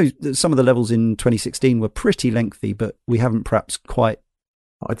 I know that some of the levels in 2016 were pretty lengthy, but we haven't perhaps quite...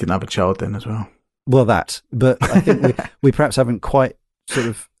 I didn't have a child then as well. Well, that. But I think we perhaps haven't quite sort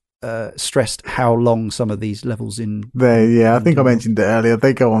of stressed how long some of these levels in... I think I mentioned it earlier.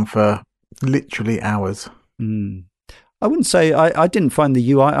 They go on for literally hours. I wouldn't say... I didn't find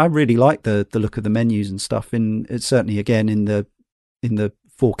the UI... I really like the look of the menus and stuff. It's certainly, again, in the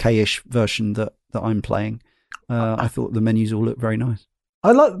 4K-ish version that I'm playing. I thought the menus all look very nice.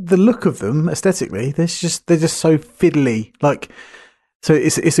 I like the look of them aesthetically. They're just so fiddly. Like, so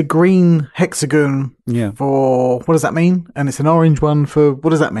it's a green hexagon for what does that mean? And it's an orange one for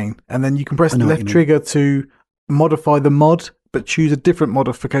what does that mean? And then you can press the left trigger to modify the mod, but choose a different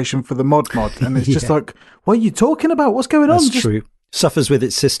modification for the mod. And it's just like, what are you talking about? What's going on? That's true. Suffers with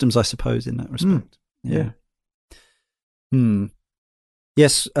its systems, I suppose, in that respect.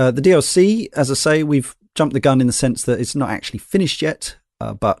 Yes, the DLC, as I say, we've jumped the gun in the sense that it's not actually finished yet,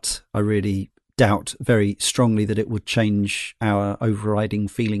 but I really doubt very strongly that it would change our overriding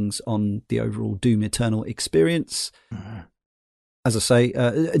feelings on the overall Doom Eternal experience. As I say,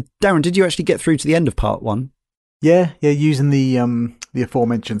 Darren, did you actually get through to the end of part 1? Yeah, using the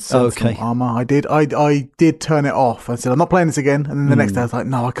aforementioned sentinel armor. I did. I did turn it off. I said I'm not playing this again. And then the next day I was like,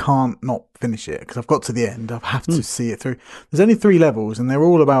 no, I can't not finish it because I've got to the end. I have to see it through. There's only 3 levels, and they're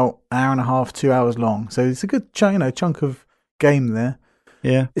all about an hour and a half, 2 hours long. So it's a good chunk of game there.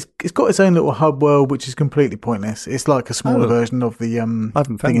 Yeah, it's got its own little hub world, which is completely pointless. It's like a smaller version of the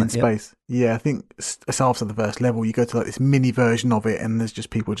thing in space. Yeah, I think it's after the first level. You go to like this mini version of it, and there's just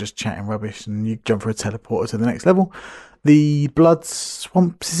people just chatting rubbish, and you jump for a teleporter to the next level. The Blood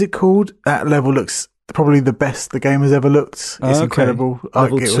Swamps, is it called? That level looks probably the best the game has ever looked. It's incredible.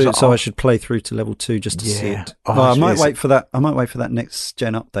 Level 2, so I should play through to level 2 just to see it. I might wait for that. I might wait for that next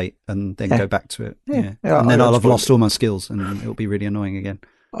gen update and then go back to it. Yeah. And then I'll have lost all my skills and it'll be really annoying again.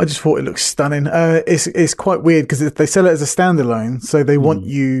 I just thought it looks stunning. It's quite weird because they sell it as a standalone, so they want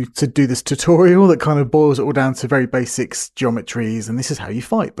you to do this tutorial that kind of boils it all down to very basics, geometries, and this is how you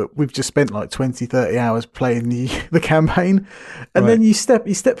fight. But we've just spent like 20, 30 hours playing the campaign, and then you step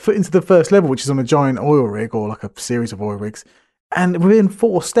foot into the first level, which is on a giant oil rig or like a series of oil rigs. And within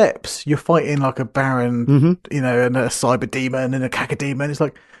 4 steps, you're fighting like a baron, and a cyber demon and a cacodemon. It's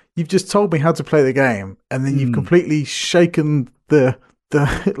like, you've just told me how to play the game, and then you've completely shaken the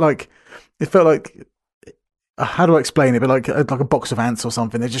like, it felt like, how do I explain it? But like a box of ants or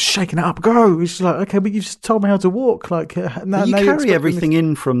something. They're just shaking it up. Go. It's just like, okay, but you just told me how to walk. Like now you carry everything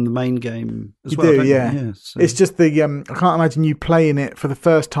in from the main game as well. Do, yeah. So. It's just the I can't imagine you playing it for the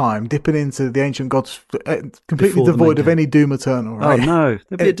first time, dipping into the ancient gods, completely devoid of any Doom Eternal. Right? Oh no,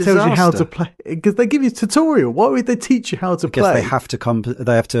 it tells you how to play because they give you a tutorial. Why would they teach you how to play? They have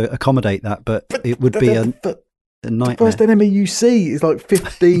to accommodate that, but it would be a nightmare. The first enemy you see is like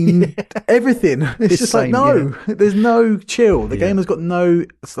 15 everything. It's just like, no, there's no chill. The game has got no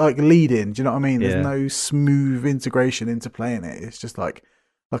like lead in. Do you know what I mean? There's no smooth integration into playing it. It's just like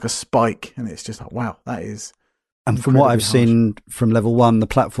a spike, and it's just like, wow, that is. And from what I've seen from level 1, the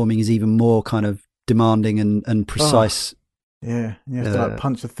platforming is even more kind of demanding and precise. Yeah, you have to like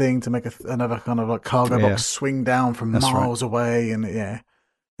punch a thing to make another kind of like cargo box swing down from miles away, and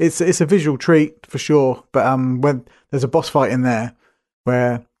It's a visual treat for sure, but when there's a boss fight in there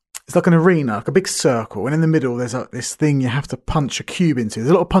where it's like an arena, like a big circle, and in the middle there's this thing you have to punch a cube into. There's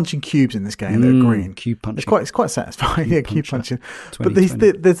a lot of punching cubes in this game. They're green. Cube punching. It's quite satisfying. Cube punching. But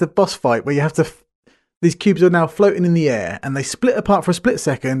there's a boss fight where you have to. These cubes are now floating in the air, and they split apart for a split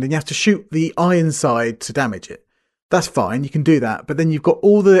second, and you have to shoot the iron side to damage it. That's fine, you can do that. But then you've got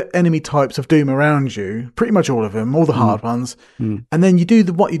all the enemy types of Doom around you, pretty much all of them, all the hard ones. And then you do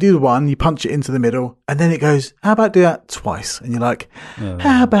the one, you punch it into the middle, and then it goes, how about do that twice? And you're like,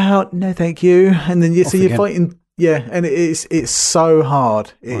 how about no thank you? And then you're fighting, and it's so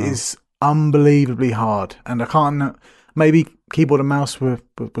hard. It is unbelievably hard. And I can't, maybe keyboard and mouse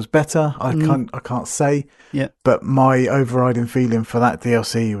was better. I can't say. Yeah. But my overriding feeling for that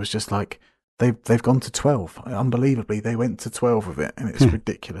DLC was just like, They've gone to 12. Unbelievably, they went to 12 with it, and it's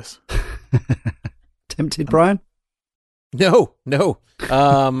ridiculous. Tempted, Brian? No. No,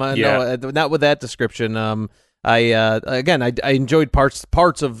 not with that description. I enjoyed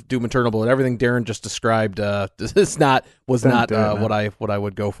parts of Doom Eternal, but everything Darren just described was not what I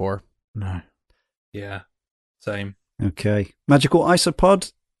would go for. No. Yeah. Same. Okay. Magical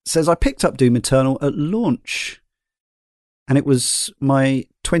Isopod says, I picked up Doom Eternal at launch, and it was my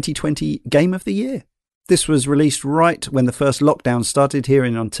 2020 Game of the Year. This was released right when the first lockdown started here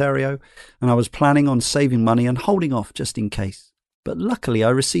in Ontario, and I was planning on saving money and holding off just in case. But luckily I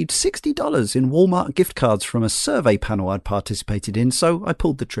received $60 in Walmart gift cards from a survey panel I'd participated in, so I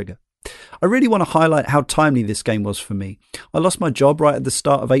pulled the trigger. I really want to highlight how timely this game was for me. I lost my job right at the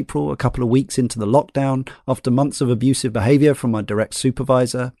start of April, a couple of weeks into the lockdown, after months of abusive behaviour from my direct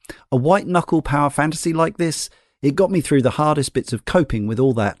supervisor. A white-knuckle power fantasy like this, it got me through the hardest bits of coping with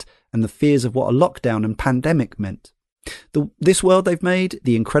all that and the fears of what a lockdown and pandemic meant. This world they've made,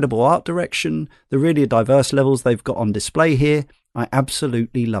 the incredible art direction, the really diverse levels they've got on display here, I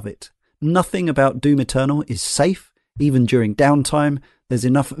absolutely love it. Nothing about Doom Eternal is safe, even during downtime. There's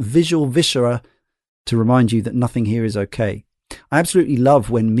enough visual viscera to remind you that nothing here is okay. I absolutely love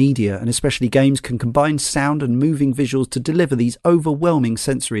when media, and especially games, can combine sound and moving visuals to deliver these overwhelming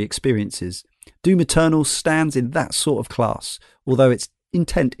sensory experiences. Doom Eternal stands in that sort of class, although its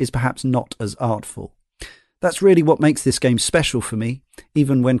intent is perhaps not as artful. That's really what makes this game special for me,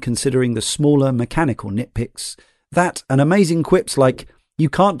 even when considering the smaller mechanical nitpicks. That and amazing quips like, you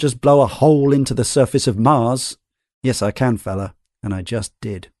can't just blow a hole into the surface of Mars. Yes, I can, fella, and I just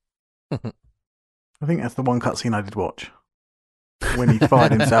did. I think that's the one cutscene I did watch. When he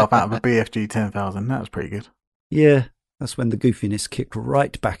fired himself out of a BFG 10,000. That was pretty good. Yeah, that's when the goofiness kicked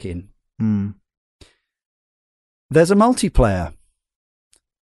right back in. There's a multiplayer.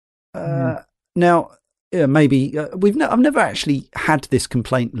 Now, maybe I've never actually had this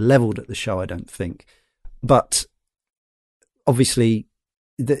complaint leveled at the show, I don't think. But obviously,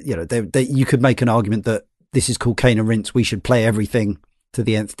 you could make an argument that this is called Cane and Rinse. We should play everything to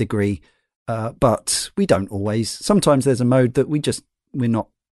the nth degree. But we don't always. Sometimes there's a mode that we're not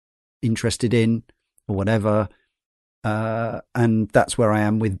interested in or whatever. And that's where I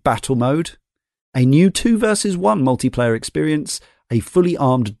am with Battle Mode. A new 2 versus 1 multiplayer experience, a fully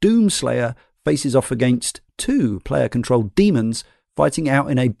armed Doomslayer faces off against 2 player-controlled demons fighting out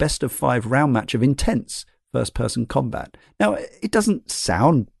in a best-of-5 round match of intense first-person combat. Now, it doesn't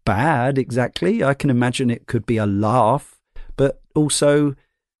sound bad exactly. I can imagine it could be a laugh, but also,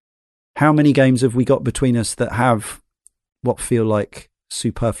 how many games have we got between us that have what feel like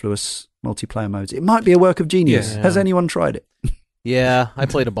superfluous multiplayer modes? It might be a work of genius. Yeah. Has anyone tried it? Yeah, I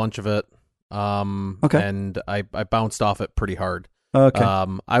played a bunch of it. Okay. And I bounced off it pretty hard. Okay.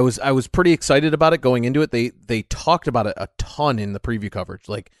 I was pretty excited about it going into it. They talked about it a ton in the preview coverage.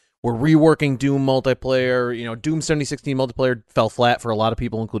 Like, we're reworking Doom multiplayer. Doom 2016 multiplayer fell flat for a lot of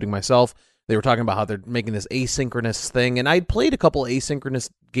people, including myself. They were talking about how they're making this asynchronous thing, and I'd played a couple asynchronous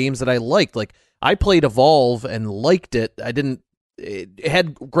games that I liked. Like, I played Evolve and liked it. It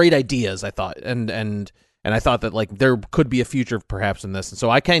had great ideas, I thought, and I thought that, like, there could be a future perhaps in this. And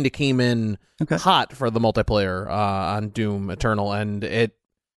so I kind of came in hot for the multiplayer on Doom Eternal, and it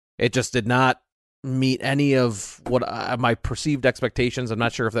just did not meet any of what my perceived expectations. I'm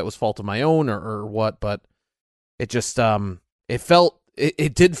not sure if that was fault of my own or what, but it just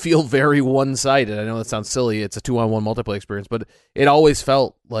it did feel very one-sided. I know that sounds silly. It's a 2-on-1 multiplayer experience, but it always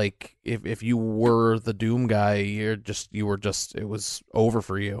felt like if you were the Doom guy, it was over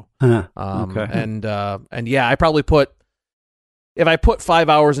for you. Okay. And yeah, I probably if I put 5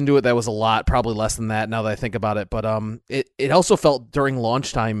 hours into it, that was a lot, probably less than that now that I think about it. But it also felt during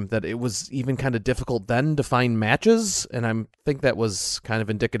launch time that it was even kind of difficult then to find matches, and I think that was kind of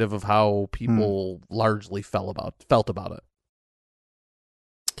indicative of how people largely felt about it.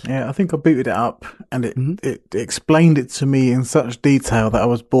 Yeah, I think I booted it up, and it explained it to me in such detail that I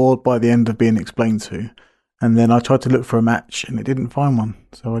was bored by the end of being explained to. And then I tried to look for a match, and it didn't find one,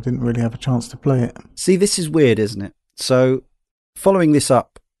 so I didn't really have a chance to play it. See, this is weird, isn't it? So, following this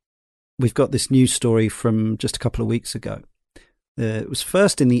up, we've got this news story from just a couple of weeks ago. It was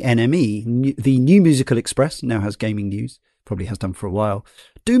first in the NME, the New Musical Express, now has gaming news, probably has done for a while.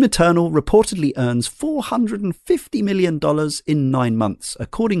 Doom Eternal reportedly earns $450 million in 9 months,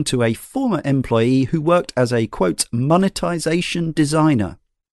 according to a former employee who worked as a, quote, monetization designer.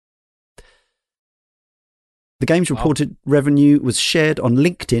 The game's reported revenue was shared on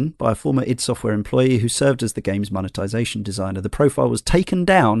LinkedIn by a former id Software employee who served as the game's monetization designer. The profile was taken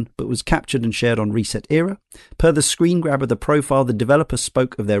down, but was captured and shared on Reset Era. Per the screen grab of the profile, the developer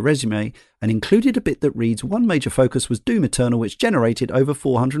spoke of their resume and included a bit that reads, one major focus was Doom Eternal, which generated over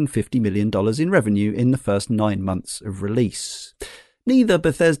 $450 million in revenue in the first 9 months of release. Neither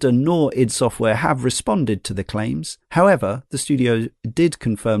Bethesda nor id Software have responded to the claims. However, the studio did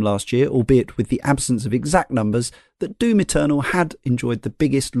confirm last year, albeit with the absence of exact numbers, that Doom Eternal had enjoyed the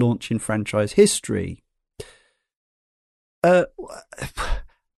biggest launch in franchise history. I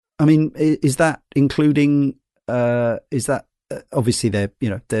mean, is that including? Obviously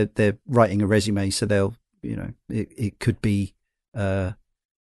they're writing a resume, so they'll it could be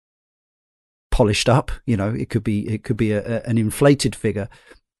polished up, it could be an inflated figure.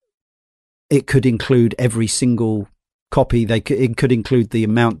 It could include every single copy. It could include the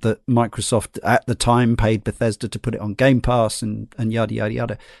amount that Microsoft at the time paid Bethesda to put it on Game Pass and yada yada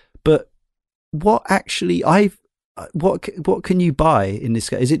yada. But what actually what can you buy in this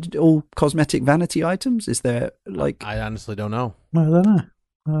game? Is it all cosmetic vanity items? Is there I honestly don't know. I don't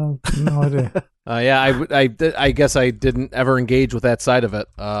know. No idea. I guess I didn't ever engage with that side of it.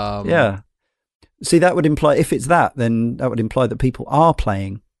 Yeah. See, that would imply, if it's that, then that would imply that people are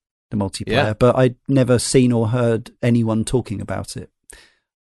playing the multiplayer, but I'd never seen or heard anyone talking about it.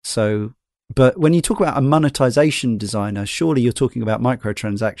 So, but when you talk about a monetization designer, surely you're talking about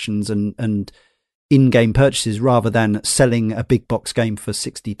microtransactions and in-game purchases rather than selling a big box game for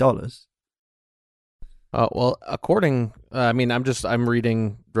 $60. Well, according, I'm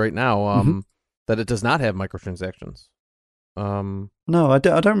reading right now that it does not have microtransactions. No, I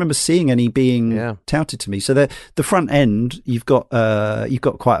don't remember seeing any being touted to me. So the front end, you've got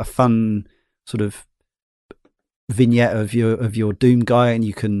quite a fun sort of vignette of your Doom guy, and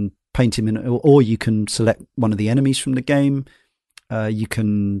you can paint him in, or you can select one of the enemies from the game. You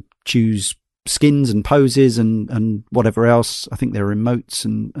can choose skins and poses and whatever else. I think there are emotes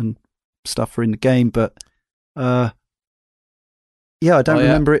and stuff are in the game, but I don't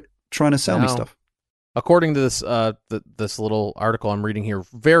remember it trying to sell me stuff. According to this this little article I'm reading here,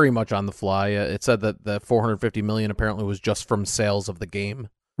 very much on the fly, it said that the $450 million apparently was just from sales of the game.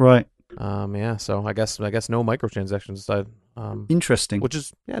 Right. So I guess no microtransactions. Interesting. Which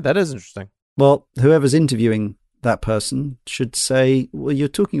is that is interesting. Well, whoever's interviewing that person should say, well, you're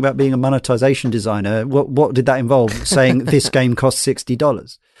talking about being a monetization designer. What did that involve? Saying this game costs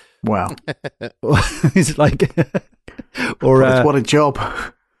 $60. Wow. It's like, or what a job.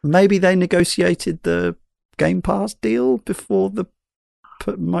 Maybe they negotiated the Game Pass deal before the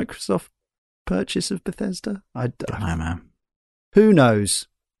Microsoft purchase of Bethesda. I don't know, man. Who knows?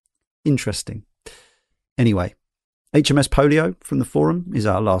 Interesting. Anyway, HMS Polio from the forum is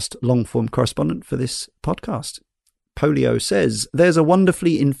our last long-form correspondent for this podcast. Polio says, there's a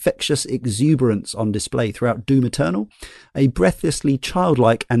wonderfully infectious exuberance on display throughout Doom Eternal, a breathlessly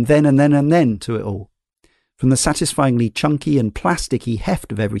childlike and then to it all. From the satisfyingly chunky and plasticky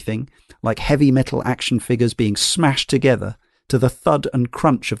heft of everything, like heavy metal action figures being smashed together, to the thud and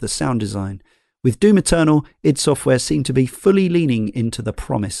crunch of the sound design, with Doom Eternal, id Software seem to be fully leaning into the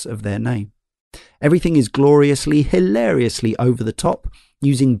promise of their name. Everything is gloriously, hilariously over the top,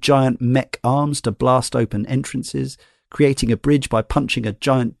 using giant mech arms to blast open entrances, creating a bridge by punching a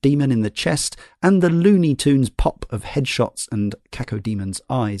giant demon in the chest, and the Looney Tunes pop of headshots and Cacodemon's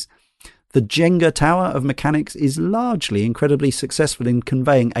eyes. The Jenga tower of mechanics is largely incredibly successful in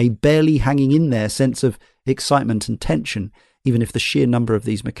conveying a barely hanging in there sense of excitement and tension, even if the sheer number of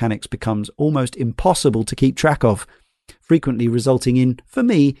these mechanics becomes almost impossible to keep track of, frequently resulting in, for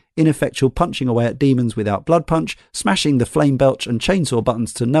me, ineffectual punching away at demons without blood punch, smashing the flame belch and chainsaw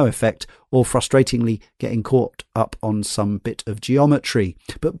buttons to no effect, or frustratingly getting caught up on some bit of geometry.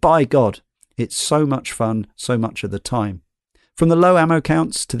 But by God, it's so much fun so much of the time. From the low ammo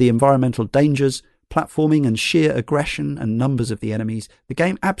counts to the environmental dangers, platforming and sheer aggression and numbers of the enemies, the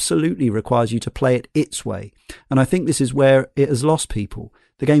game absolutely requires you to play it its way. And I think this is where it has lost people.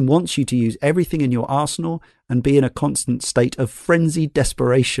 The game wants you to use everything in your arsenal and be in a constant state of frenzied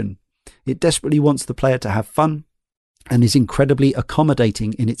desperation. It desperately wants the player to have fun and is incredibly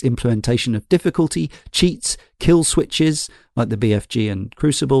accommodating in its implementation of difficulty, cheats, kill switches, like the BFG and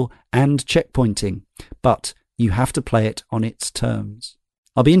Crucible, and checkpointing. But you have to play it on its terms.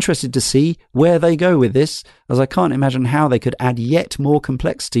 I'll be interested to see where they go with this, as I can't imagine how they could add yet more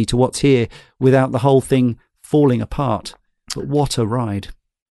complexity to what's here without the whole thing falling apart. But what a ride.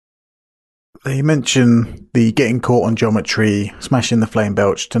 They mention the getting caught on geometry, smashing the flame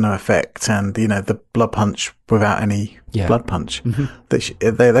belch to no effect, and, the blood punch without any blood punch.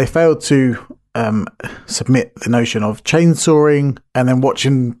 Mm-hmm. They failed to submit the notion of chainsawing and then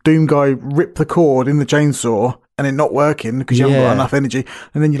watching Doom Guy rip the cord in the chainsaw and it not working because you haven't got enough energy.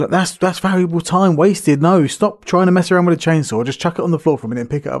 And then you're like, that's valuable time wasted. No, stop trying to mess around with a chainsaw. Just chuck it on the floor for a minute and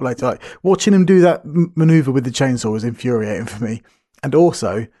pick it up later. Like, watching him do that maneuver with the chainsaw was infuriating for me. And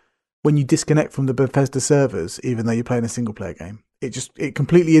also, when you disconnect from the Bethesda servers, even though you're playing a single player game, it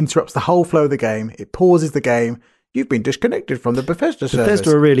completely interrupts the whole flow of the game. It pauses the game. You've been disconnected from the Bethesda servers.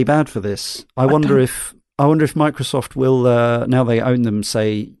 Bethesda are really bad for this. I wonder if Microsoft will, now they own them,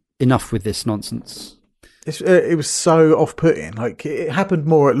 say, enough with this nonsense. It was so off-putting. Like, it happened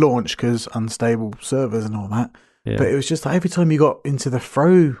more at launch because unstable servers and all that. Yeah. But it was just like every time you got into the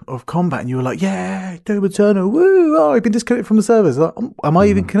throw of combat and you were like, yeah, Doom Eternal, woo, oh, I've been disconnected from the servers. Like, am I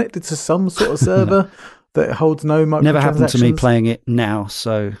even connected to some sort of server that holds no microtransactions? Never happened to me playing it now,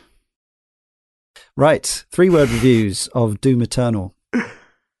 so... Right, 3-word reviews of Doom Eternal.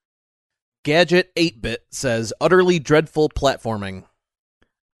 Gadget 8-bit says, utterly dreadful platforming.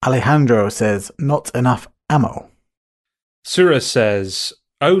 Alejandro says, not enough ammo. Sura says,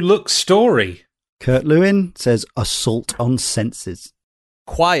 oh, look, story. Kurt Lewin says, assault on senses.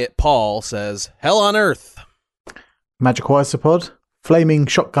 Quiet Paul says, hell on earth. Magic Isopod, flaming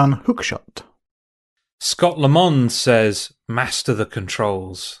shotgun hookshot. Scott Lamond says, master the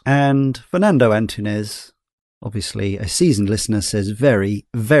controls. And Fernando Antunes, obviously a seasoned listener, says, very,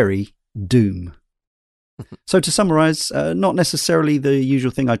 very Doom. So to summarise, not necessarily the usual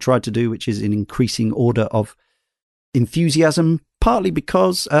thing I tried to do, which is in increasing order of enthusiasm, partly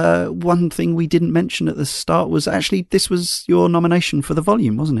because one thing we didn't mention at the start was actually this was your nomination for the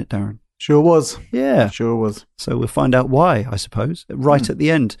volume, wasn't it, Darren? Sure was. Yeah. Sure was. So we'll find out why, I suppose, right at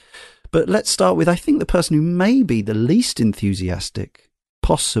the end. But let's start with, I think, the person who may be the least enthusiastic,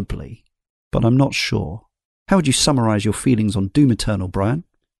 possibly, but I'm not sure. How would you summarise your feelings on Doom Eternal, Brian?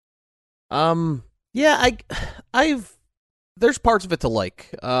 Yeah, I've there's parts of it to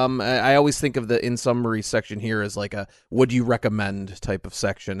like. I always think of the in summary section here as like a would you recommend type of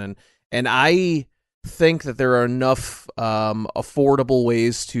section, and I think that there are enough affordable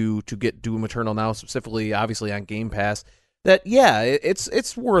ways to get Doom Eternal now, specifically obviously on Game Pass, that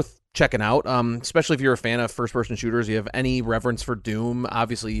it's worth checking out, especially if you're a fan of first person shooters. You have any reverence for Doom,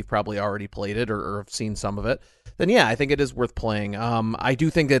 obviously you've probably already played it or have seen some of it, then I think it is worth playing. I do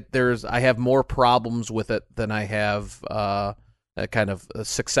think that I have more problems with it than I have kind of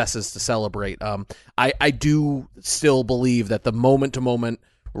successes to celebrate. I do still believe that the moment to moment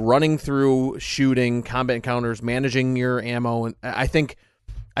running through, shooting, combat encounters, managing your ammo, and I think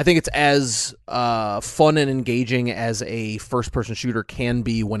I think it's as fun and engaging as a first-person shooter can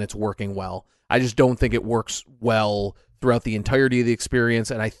be when it's working well. I just don't think it works well throughout the entirety of the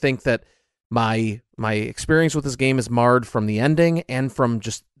experience, and I think that my experience with this game is marred from the ending and from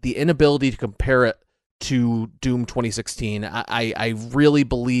just the inability to compare it to Doom 2016. I really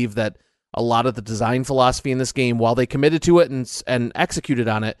believe that a lot of the design philosophy in this game, while they committed to it and executed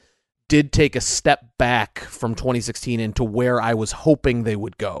on it, did take a step back from 2016 into where I was hoping they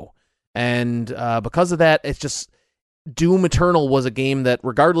would go. And because of that, it's just Doom Eternal was a game that,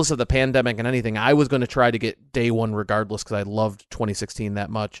 regardless of the pandemic and anything, I was going to try to get day one regardless because I loved 2016 that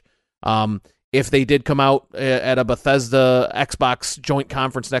much. If they did come out at a Bethesda Xbox joint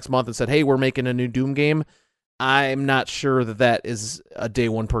conference next month and said, hey, we're making a new Doom game, I'm not sure that is a day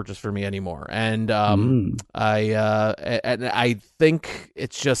one purchase for me anymore. And I think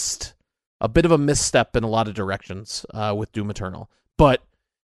it's just a bit of a misstep in a lot of directions with Doom Eternal. But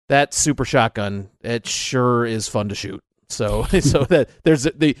that super shotgun, it sure is fun to shoot. So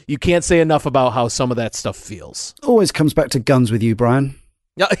that you can't say enough about how some of that stuff feels. Always comes back to guns with you, Brian.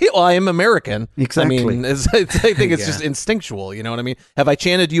 Yeah, well, I am American. Exactly. I mean, I think it's just instinctual. You know what I mean? Have I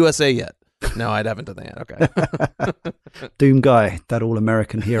chanted USA yet? No, I haven't done that. Okay. Doom guy, that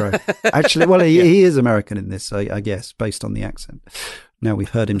all-American hero. Actually, well, he is American in this, I guess, based on the accent. Now we've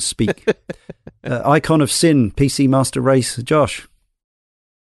heard him speak. Icon of Sin, PC Master Race, Josh.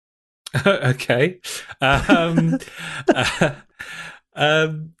 Okay.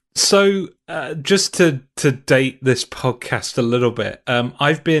 So just to date this podcast a little bit,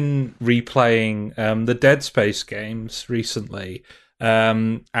 I've been replaying the Dead Space games recently,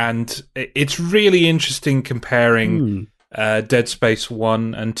 and it's really interesting comparing Dead Space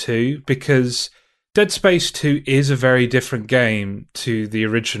 1 and 2, because Dead Space 2 is a very different game to the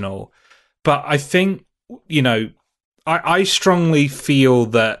original. But I think, I strongly feel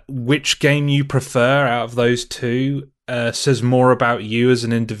that which game you prefer out of those two says more about you as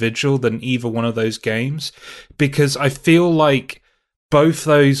an individual than either one of those games, because I feel like both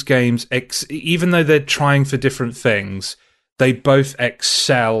those games, even though they're trying for different things, they both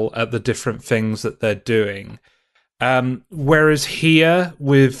excel at the different things that they're doing. Whereas here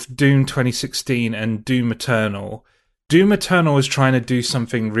with Doom 2016 and Doom Eternal is trying to do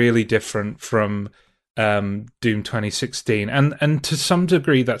something really different from Doom 2016, and to some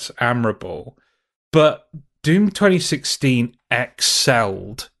degree that's admirable, but Doom 2016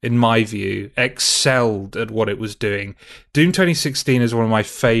 excelled, in my view, at what it was doing. Doom 2016 is one of my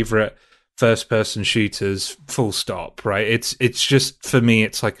favorite first-person shooters, full stop, right? It's just, for me,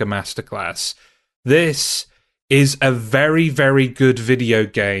 it's like a masterclass. This is a very, very good video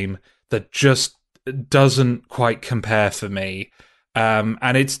game that just doesn't quite compare for me.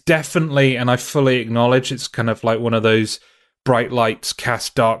 And it's definitely, and I fully acknowledge, it's kind of like one of those bright lights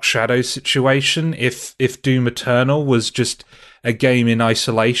cast dark shadows situation. If Doom Eternal was just a game in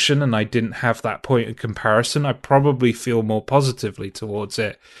isolation and I didn't have that point of comparison, I probably feel more positively towards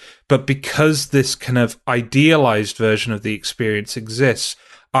it. But because this kind of idealized version of the experience exists,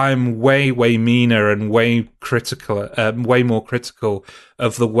 I'm way, way meaner and way more critical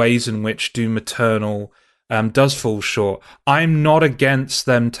of the ways in which Doom Eternal does fall short. I'm not against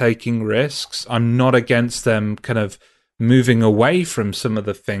them taking risks. I'm not against them kind of moving away from some of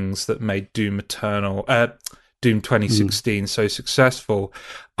the things that made Doom 2016 so successful.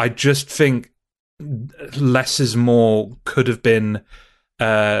 I just think less is more could have been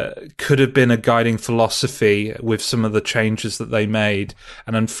a guiding philosophy with some of the changes that they made,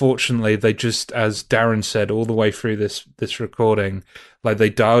 and unfortunately they just, as Darren said all the way through this recording, like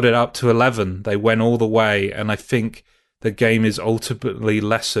they dialed it up to 11. They went all the way, and I think the game is ultimately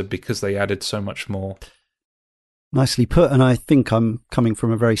lesser because they added so much more. Nicely put, and I think I'm coming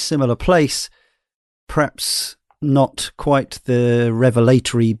from a very similar place. Perhaps not quite the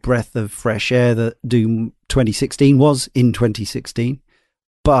revelatory breath of fresh air that Doom 2016 was in 2016,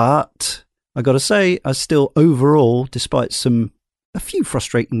 but I got to say, I still overall, despite a few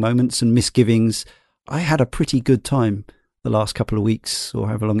frustrating moments and misgivings, I had a pretty good time the last couple of weeks, or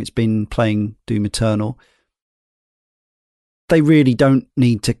however long it's been, playing Doom Eternal. They really don't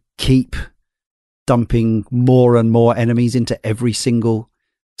need to keep dumping more and more enemies into every single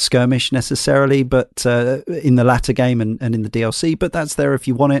skirmish necessarily, but in the latter game and in the DLC, but that's there if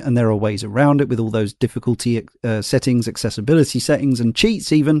you want it, and there are ways around it with all those difficulty settings, accessibility settings, and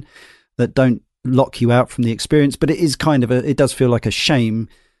cheats even that don't lock you out from the experience. But it is kind of it does feel like a shame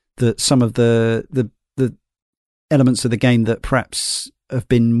that some of the elements of the game that perhaps have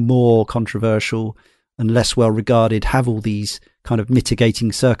been more controversial and less well regarded have all these kind of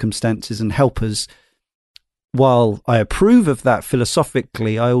mitigating circumstances and helpers while I approve of that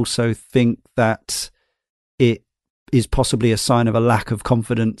philosophically, I also think that it is possibly a sign of a lack of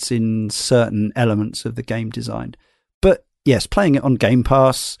confidence in certain elements of the game design. But yes, playing it on Game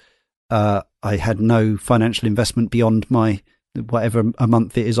Pass, I had no financial investment beyond my whatever a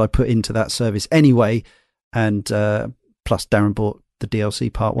month it is I put into that service anyway. And plus Darren bought the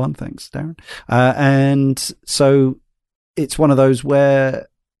DLC part 1. Thanks, Darren. And so it's one of those where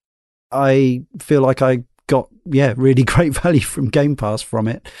I feel like I got really great value from Game Pass from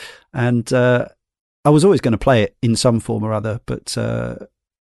it. And I was always going to play it in some form or other, but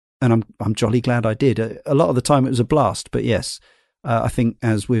and I'm jolly glad I did. A lot of the time it was a blast, but yes, I think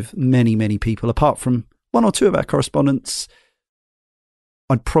as with many people, apart from one or two of our correspondents,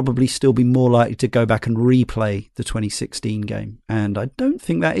 I'd probably still be more likely to go back and replay the 2016 game, and I don't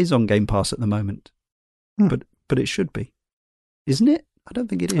think that is on Game Pass at the moment. But it should be, isn't it? I don't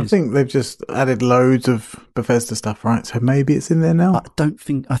think it is. I think they've just added loads of Bethesda stuff, right? So maybe it's in there now.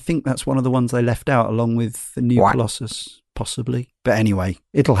 I think that's one of the ones they left out, along with the new Colossus, possibly. But anyway,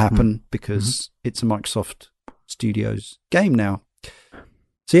 it'll happen because it's a Microsoft Studios game now.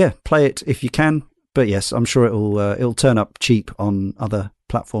 So yeah, play it if you can. But yes, I'm sure it'll turn up cheap on other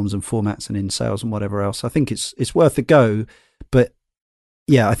platforms and formats and in sales and whatever else. I think it's worth a go. But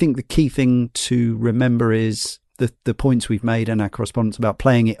yeah, I think the key thing to remember is the points we've made and our correspondence about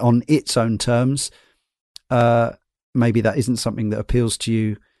playing it on its own terms. Maybe that isn't something that appeals to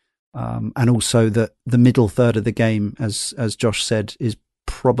you. And also that the middle third of the game, as Josh said, is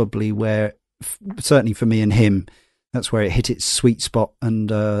probably where, certainly for me and him, that's where it hit its sweet spot.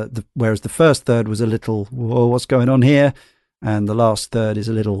 And whereas the first third was a little, whoa, what's going on here? And the last third is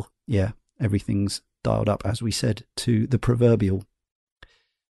a little, everything's dialed up, as we said, to the proverbial.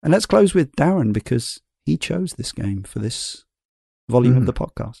 And let's close with Darren, because he chose this game for this volume of the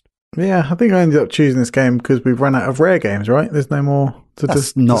podcast. Yeah, I think I ended up choosing this game because we've run out of rare games, right? There's no more to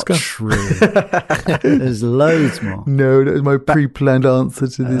discuss. That's not true. There's loads more. No, that was my pre-planned answer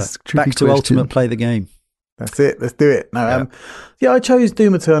to this tricky back to question. Ultimate Play the Game. That's it. Let's do it. No, I chose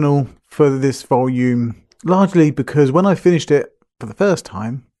Doom Eternal for this volume largely because when I finished it for the first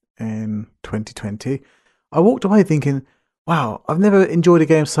time in 2020, I walked away thinking, wow, I've never enjoyed a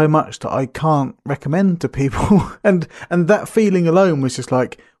game so much that I can't recommend to people. and that feeling alone was just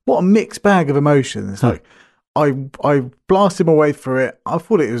like, what a mixed bag of emotions. Like, I blasted my way through it. I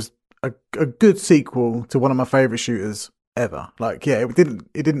thought it was a good sequel to one of my favourite shooters ever. Like, yeah, it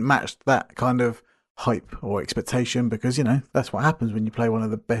didn't match that kind of hype or expectation because, that's what happens when you play one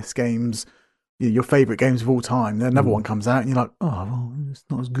of the best games, your favourite games of all time. Then another one comes out and you're like, oh, well, it's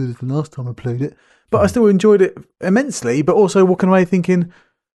not as good as the last time I played it. But I still enjoyed it immensely, but also walking away thinking,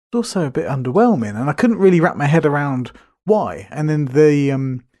 it's also a bit underwhelming. And I couldn't really wrap my head around why. And then the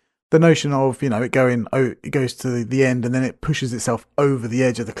notion of, it goes to the end and then it pushes itself over the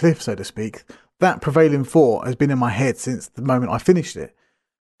edge of the cliff, so to speak. That prevailing thought has been in my head since the moment I finished it.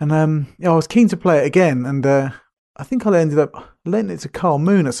 And I was keen to play it again. And I think I ended up lending it to Carl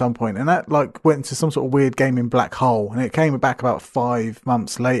Moon at some point, and that went into some sort of weird gaming black hole, and it came back about 5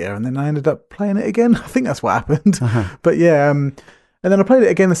 months later, and then I ended up playing it again. I think that's what happened. But yeah, and then I played it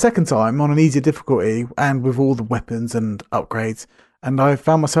again the second time on an easier difficulty and with all the weapons and upgrades, and I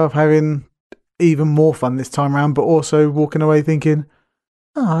found myself having even more fun this time around, but also walking away thinking,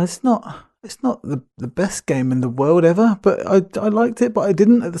 it's not the best game in the world ever, but I liked it, but I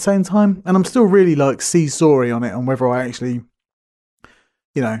didn't at the same time. And I'm still really seesawing on it, on whether I actually,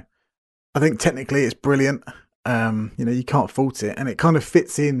 I think technically it's brilliant. You can't fault it, and it kind of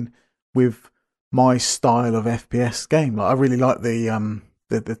fits in with my style of FPS game. Like, I really like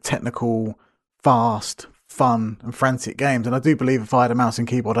the technical, fast, fun, and frantic games. And I do believe if I had a mouse and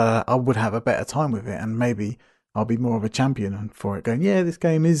keyboard, I would have a better time with it, and maybe I'll be more of a champion for it. Going, yeah, this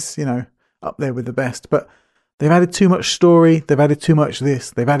game is, up there with the best, but they've added too much story, they've added too much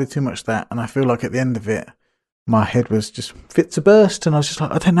this, they've added too much that, and I feel like at the end of it, my head was just fit to burst, and I was just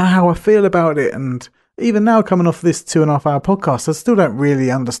like, I don't know how I feel about it, and even now coming off this 2.5 hour podcast, I still don't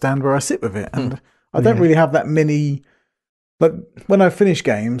really understand where I sit with it, and I don't really have that many, like, when I finish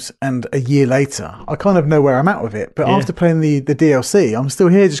games, and a year later, I kind of know where I'm at with it, but after playing the DLC, I'm still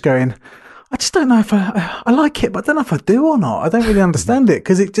here just going, I just don't know if I like it, but I don't know if I do or not. I don't really understand it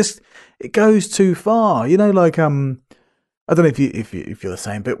because it goes too far. I don't know if you're the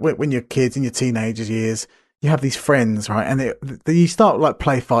same, but when you're kids in your teenagers years, you have these friends, right? And you start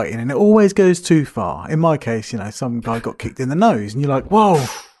play fighting, and it always goes too far. In my case, some guy got kicked in the nose, and you're like, "Whoa,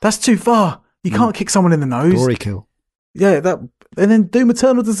 that's too far! You can't kick someone in the nose." Glory kill. Yeah, and then Doom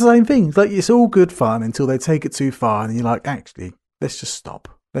Eternal does the same thing. It's all good fun until they take it too far, and you're like, actually, let's just stop.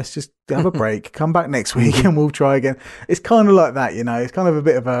 Let's just have a break. Come back next week and we'll try again. It's kind of like that, you know. It's kind of a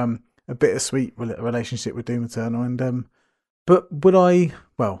bit of a bittersweet relationship with Doom Eternal. And but would I?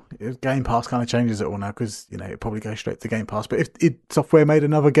 Well, Game Pass kind of changes it all now because you know it probably goes straight to Game Pass. But if software made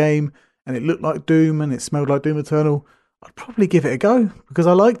another game and it looked like Doom and it smelled like Doom Eternal, I'd probably give it a go because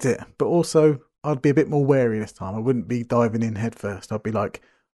I liked it. But also, I'd be a bit more wary this time. I wouldn't be diving in head first. I'd be like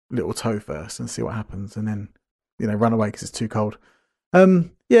little toe first and see what happens, and then run away because it's too cold.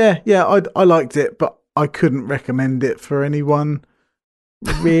 I liked it, but I couldn't recommend it for anyone.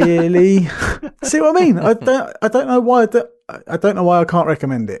 Really, see what I mean? I don't know why. I don't know why I can't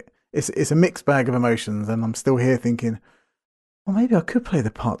recommend it. It's a mixed bag of emotions, and I'm still here thinking, well, maybe I could play the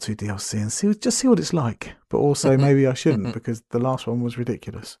Part 2 DLC and see what it's like. But also, maybe I shouldn't because the last one was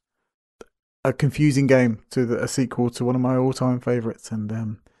ridiculous. A confusing game a sequel to one of my all-time favourites,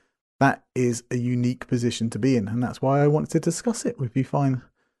 and that is a unique position to be in, and that's why I wanted to discuss it with you fine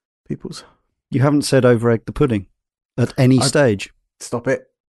peoples. You haven't said over egg the pudding at any stage. Stop it.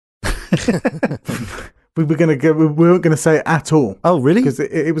 we weren't going to say it at all. Oh, really? Because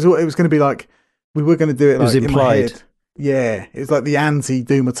it was going to be like we were going to do it. Like, it was implied. In my head. Yeah, it was like the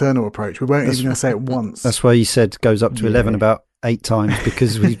anti-Doom Eternal approach. We weren't even going to say it once. That's why you said goes up to 11 about 8 times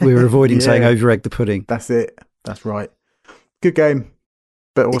because we were avoiding saying over egg the pudding. That's it. That's right. Good game,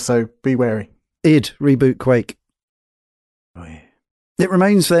 but also be wary. id reboot Quake. Oh yeah. It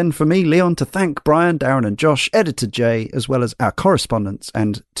remains then for me, Leon, to thank Brian, Darren and Josh, Editor Jay, as well as our correspondents,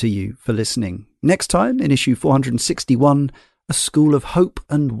 and to you for listening. Next time, in issue 461, A School of Hope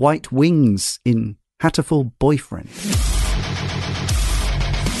and White Wings in Hatterful Boyfriend.